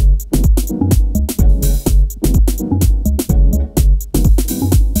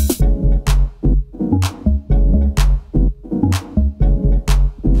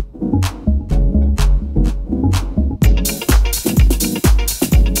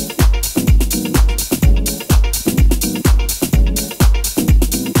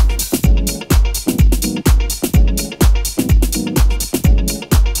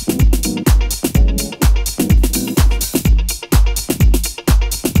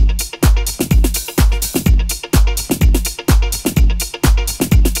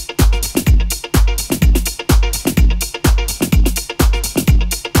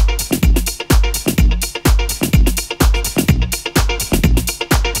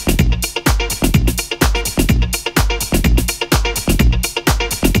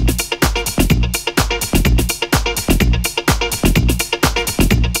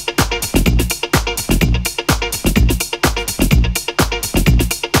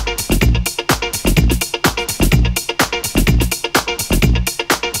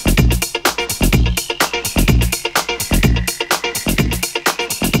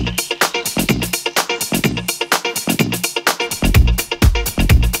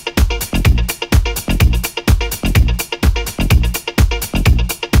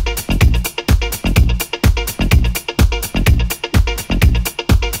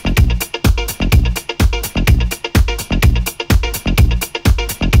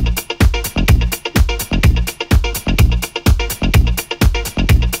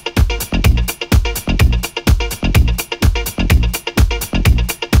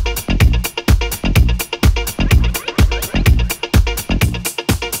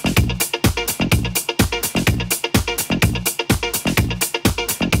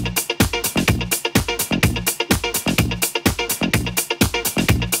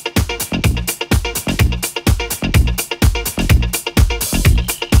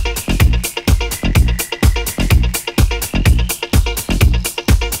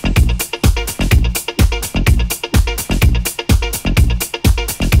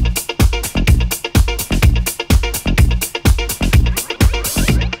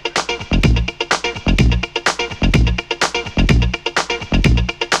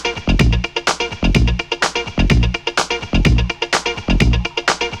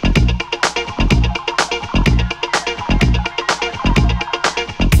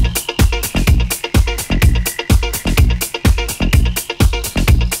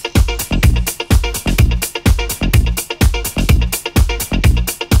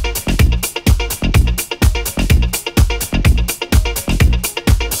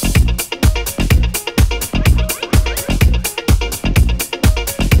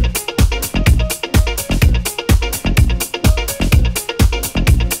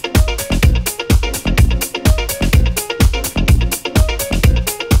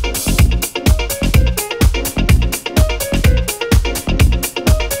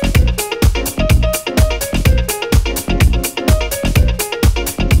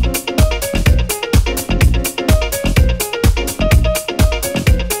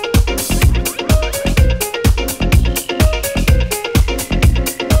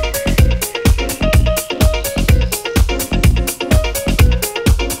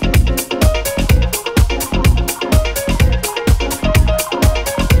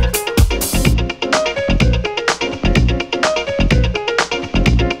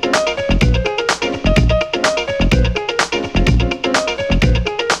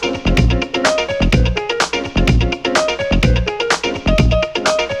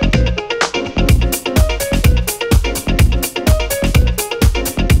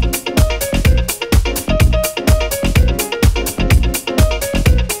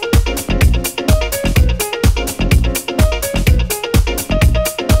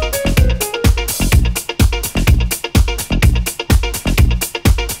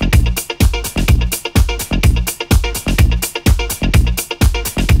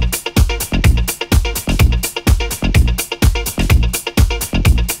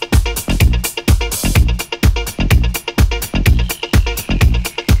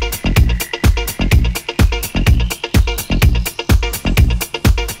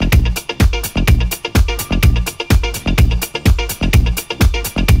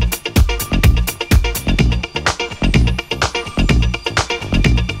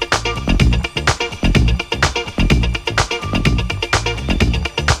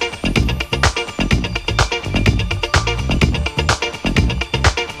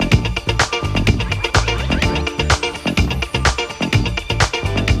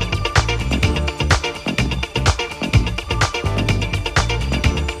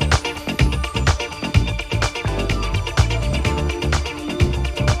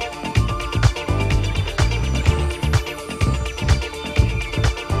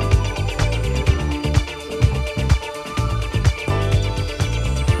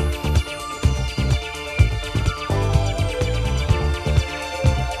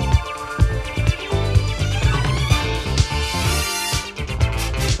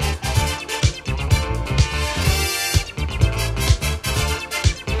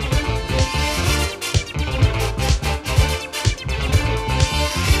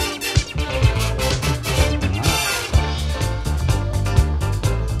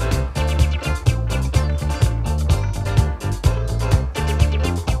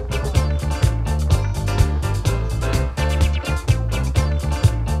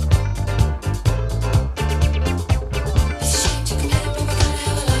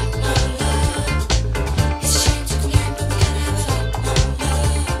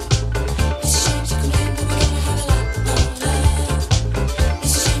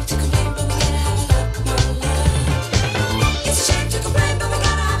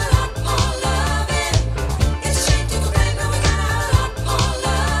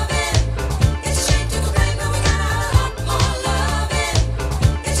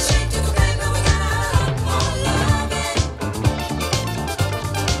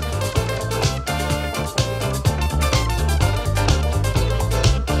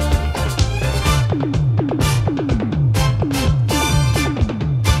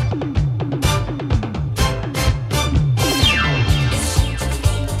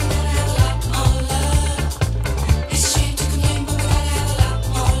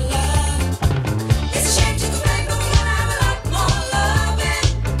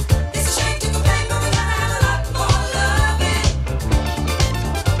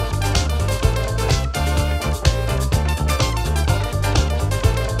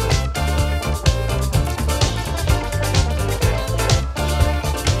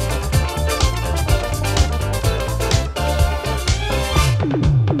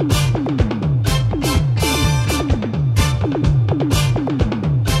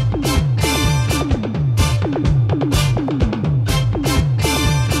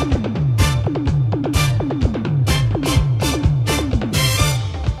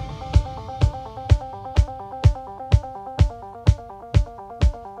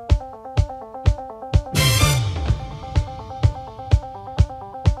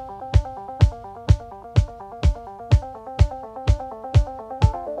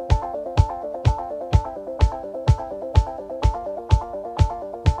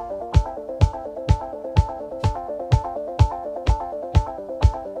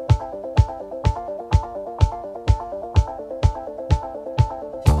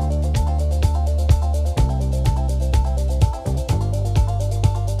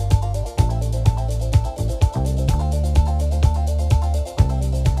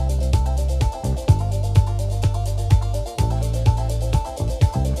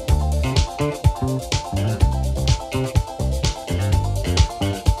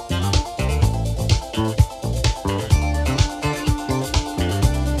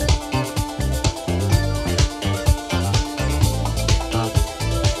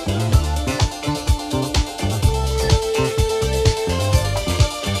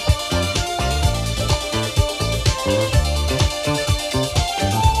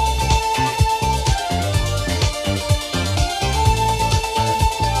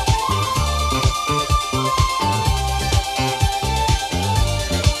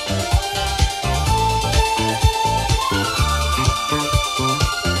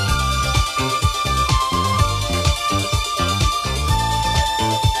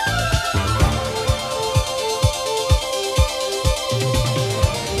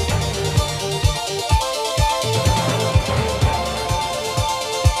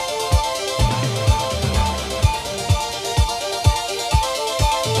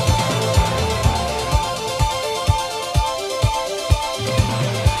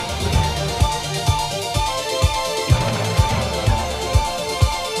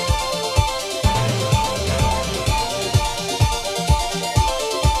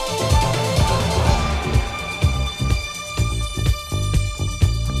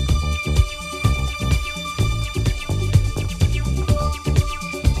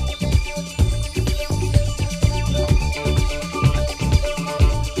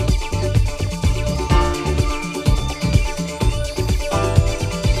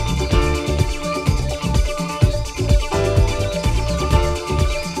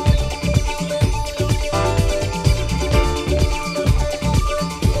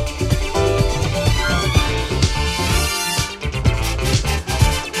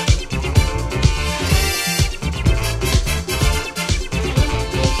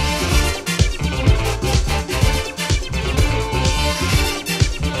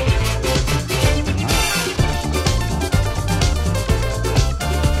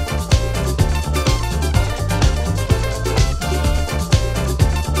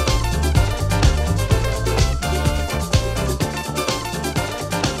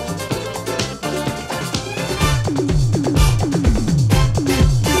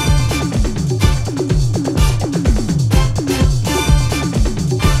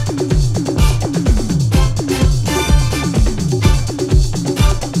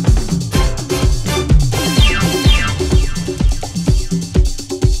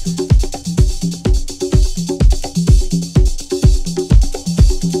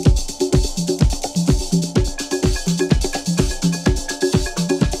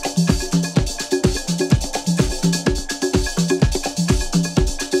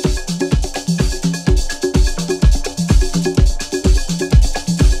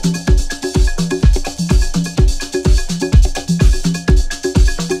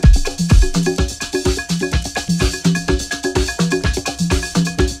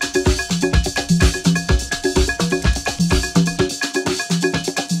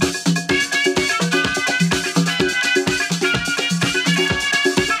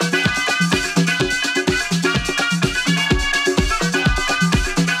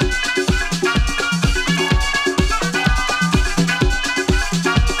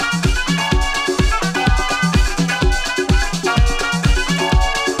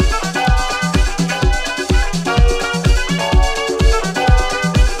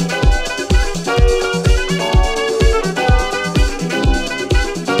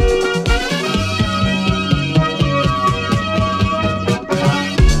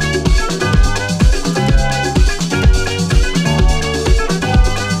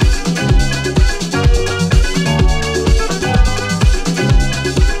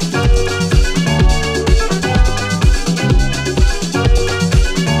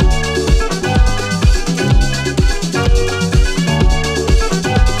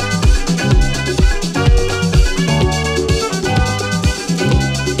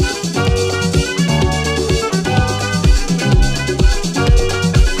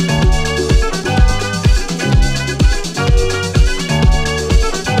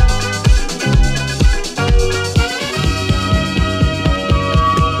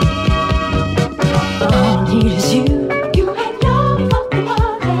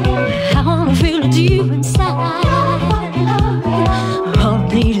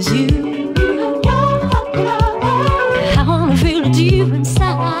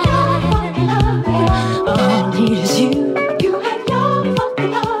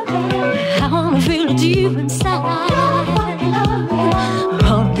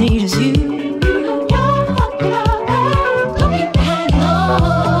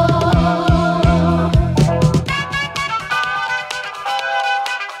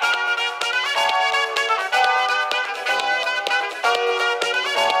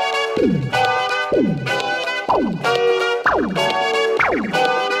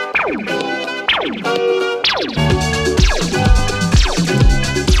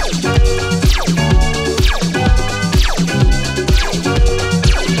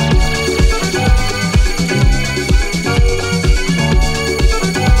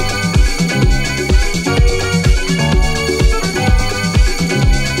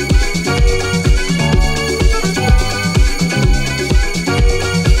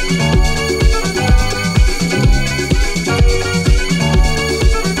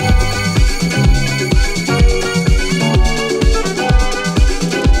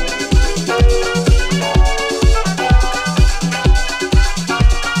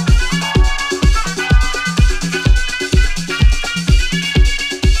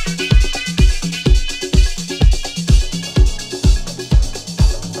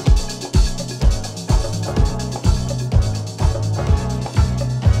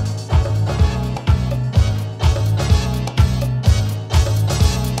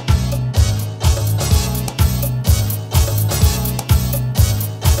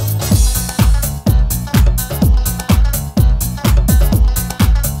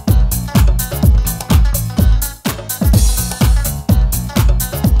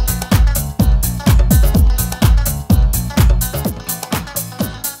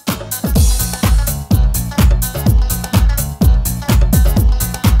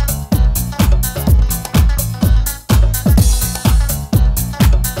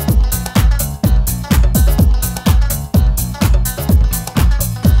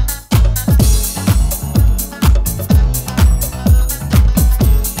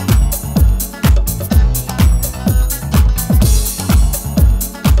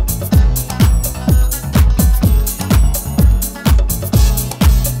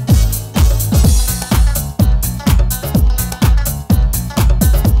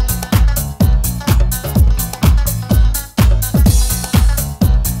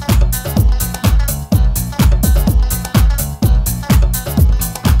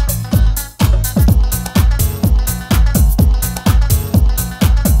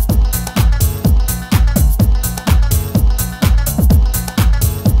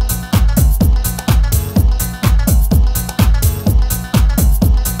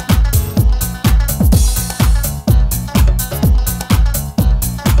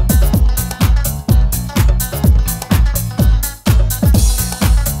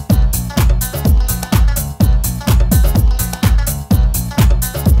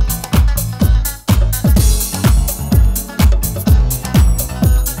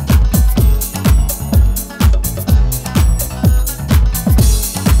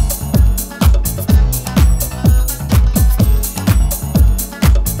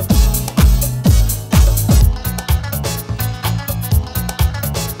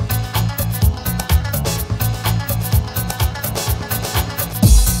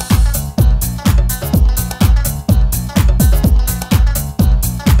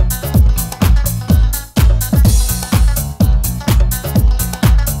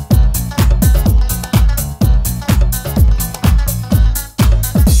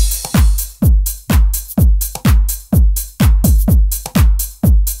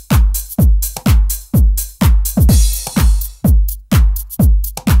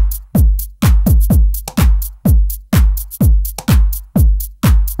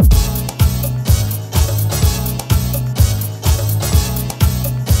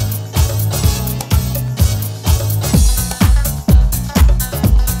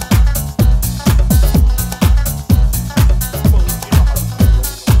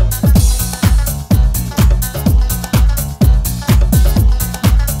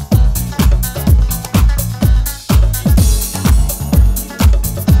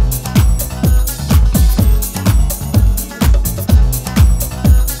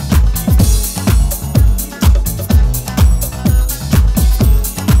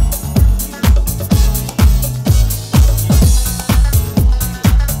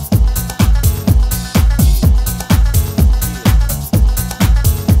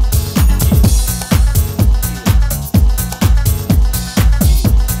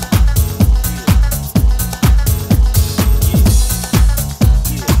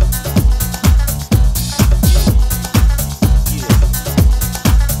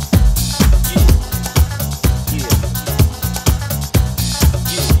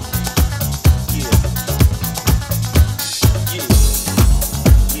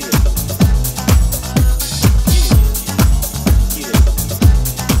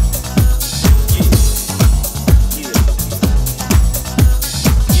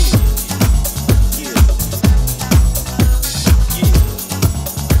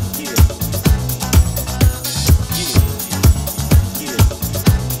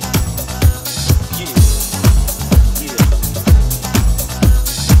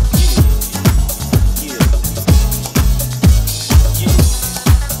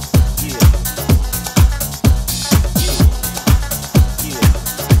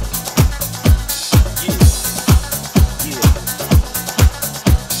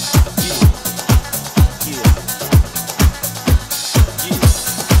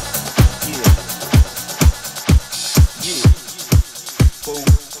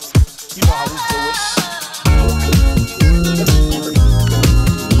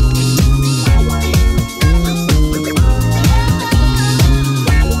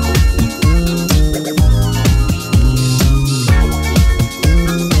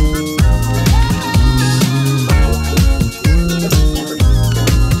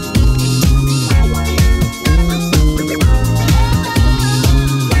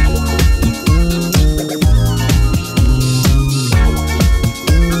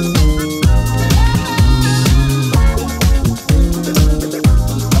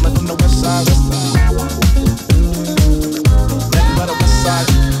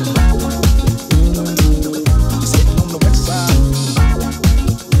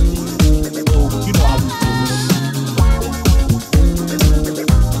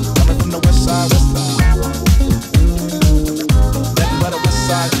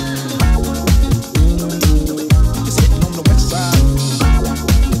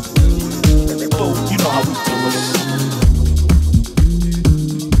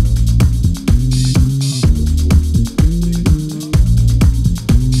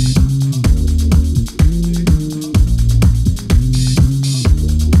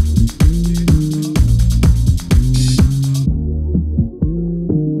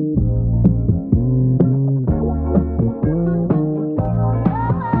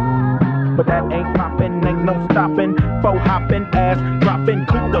 ass dropping,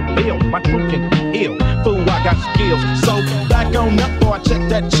 cool the bill. My crew can ill, fool, I got skills. So back on up, boy, I check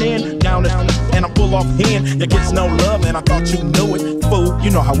that chin down and I'm full off hand. You gets no love, and I thought you knew it, fool.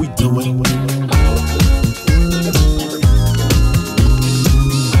 You know how we do it.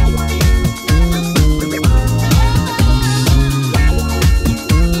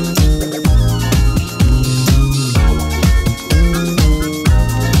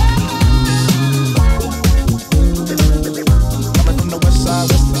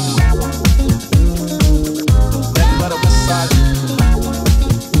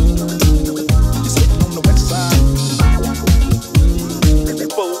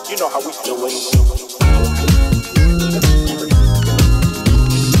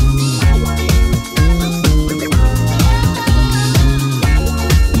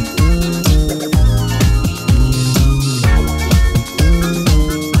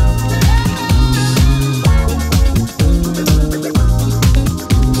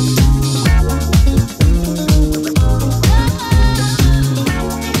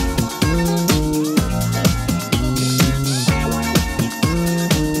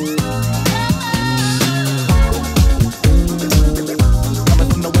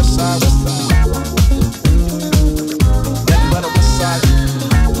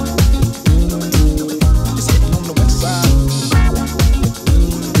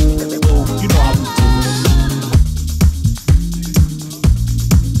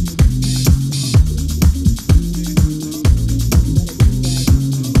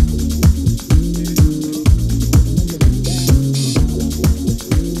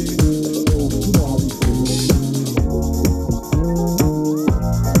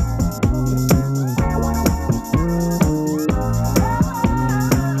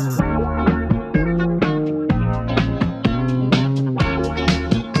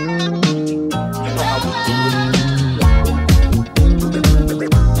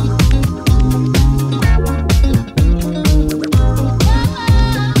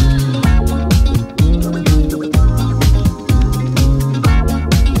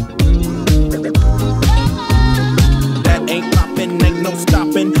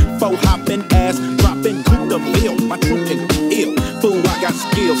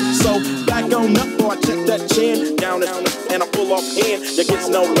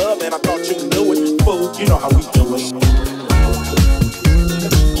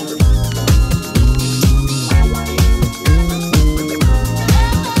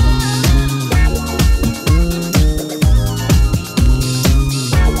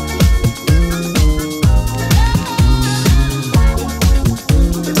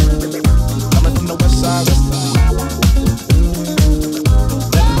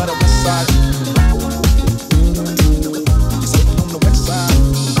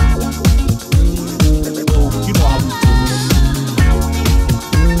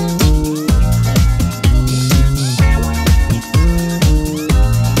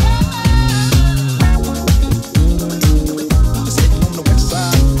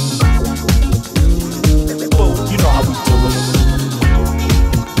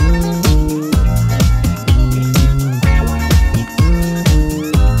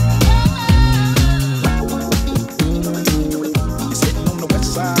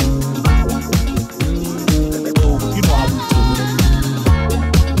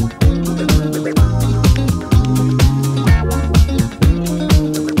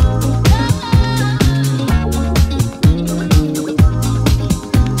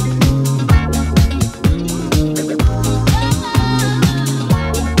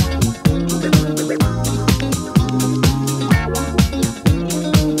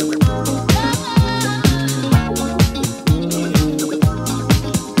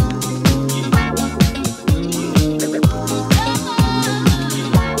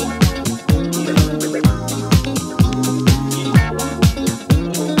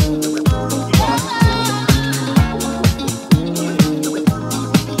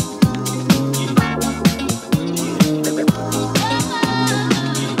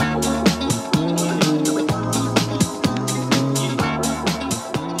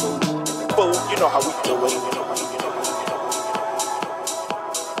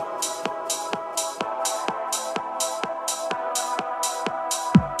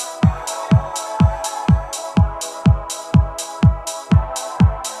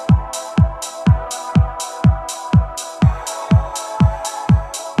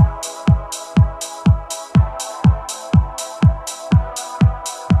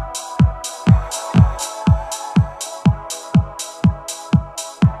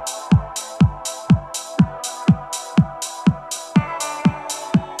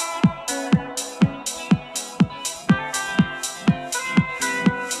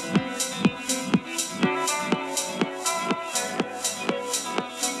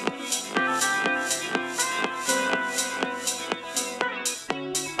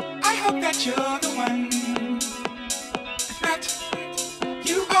 that you're the one. In fact,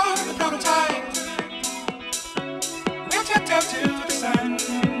 you are the prototype. We'll tap up to the sun.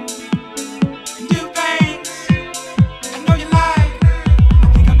 Do things I know you like. I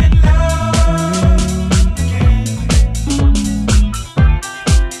think I'm in love again.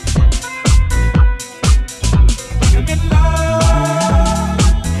 I think I'm in love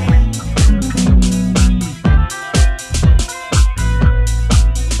again.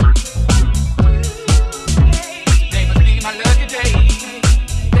 Today must be my lucky day,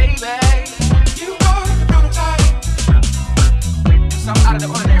 baby. You are the prototype. Something out of the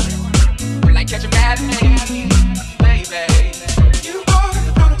ordinary, like catching matinee, baby. You are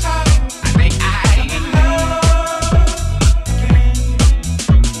the prototype. I think I'm in love again.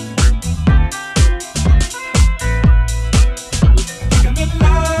 I think I'm in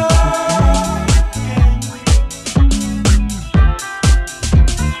love again.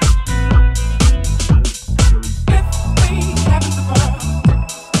 If we happen to fall,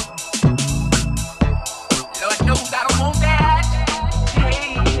 Lord knows I don't want that.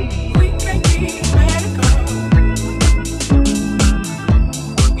 Hey, we can't be medical.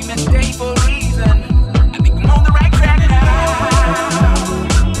 We meant to stay for a reason. I think I'm on the right track now.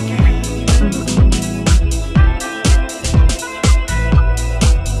 Again.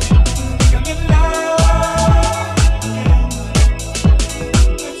 I think I'm in love again.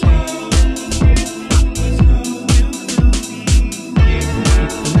 Let's go. Let's go. Yeah.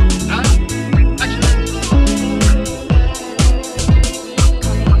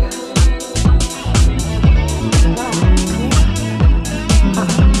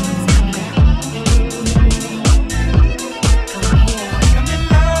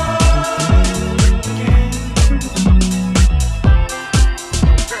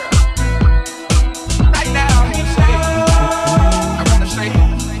 Right now, I wanna say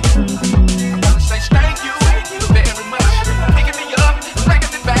thank you very much for picking me up,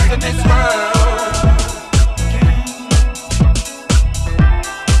 bringing me back to this world.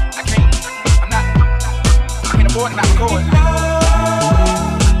 I can't afford not to record.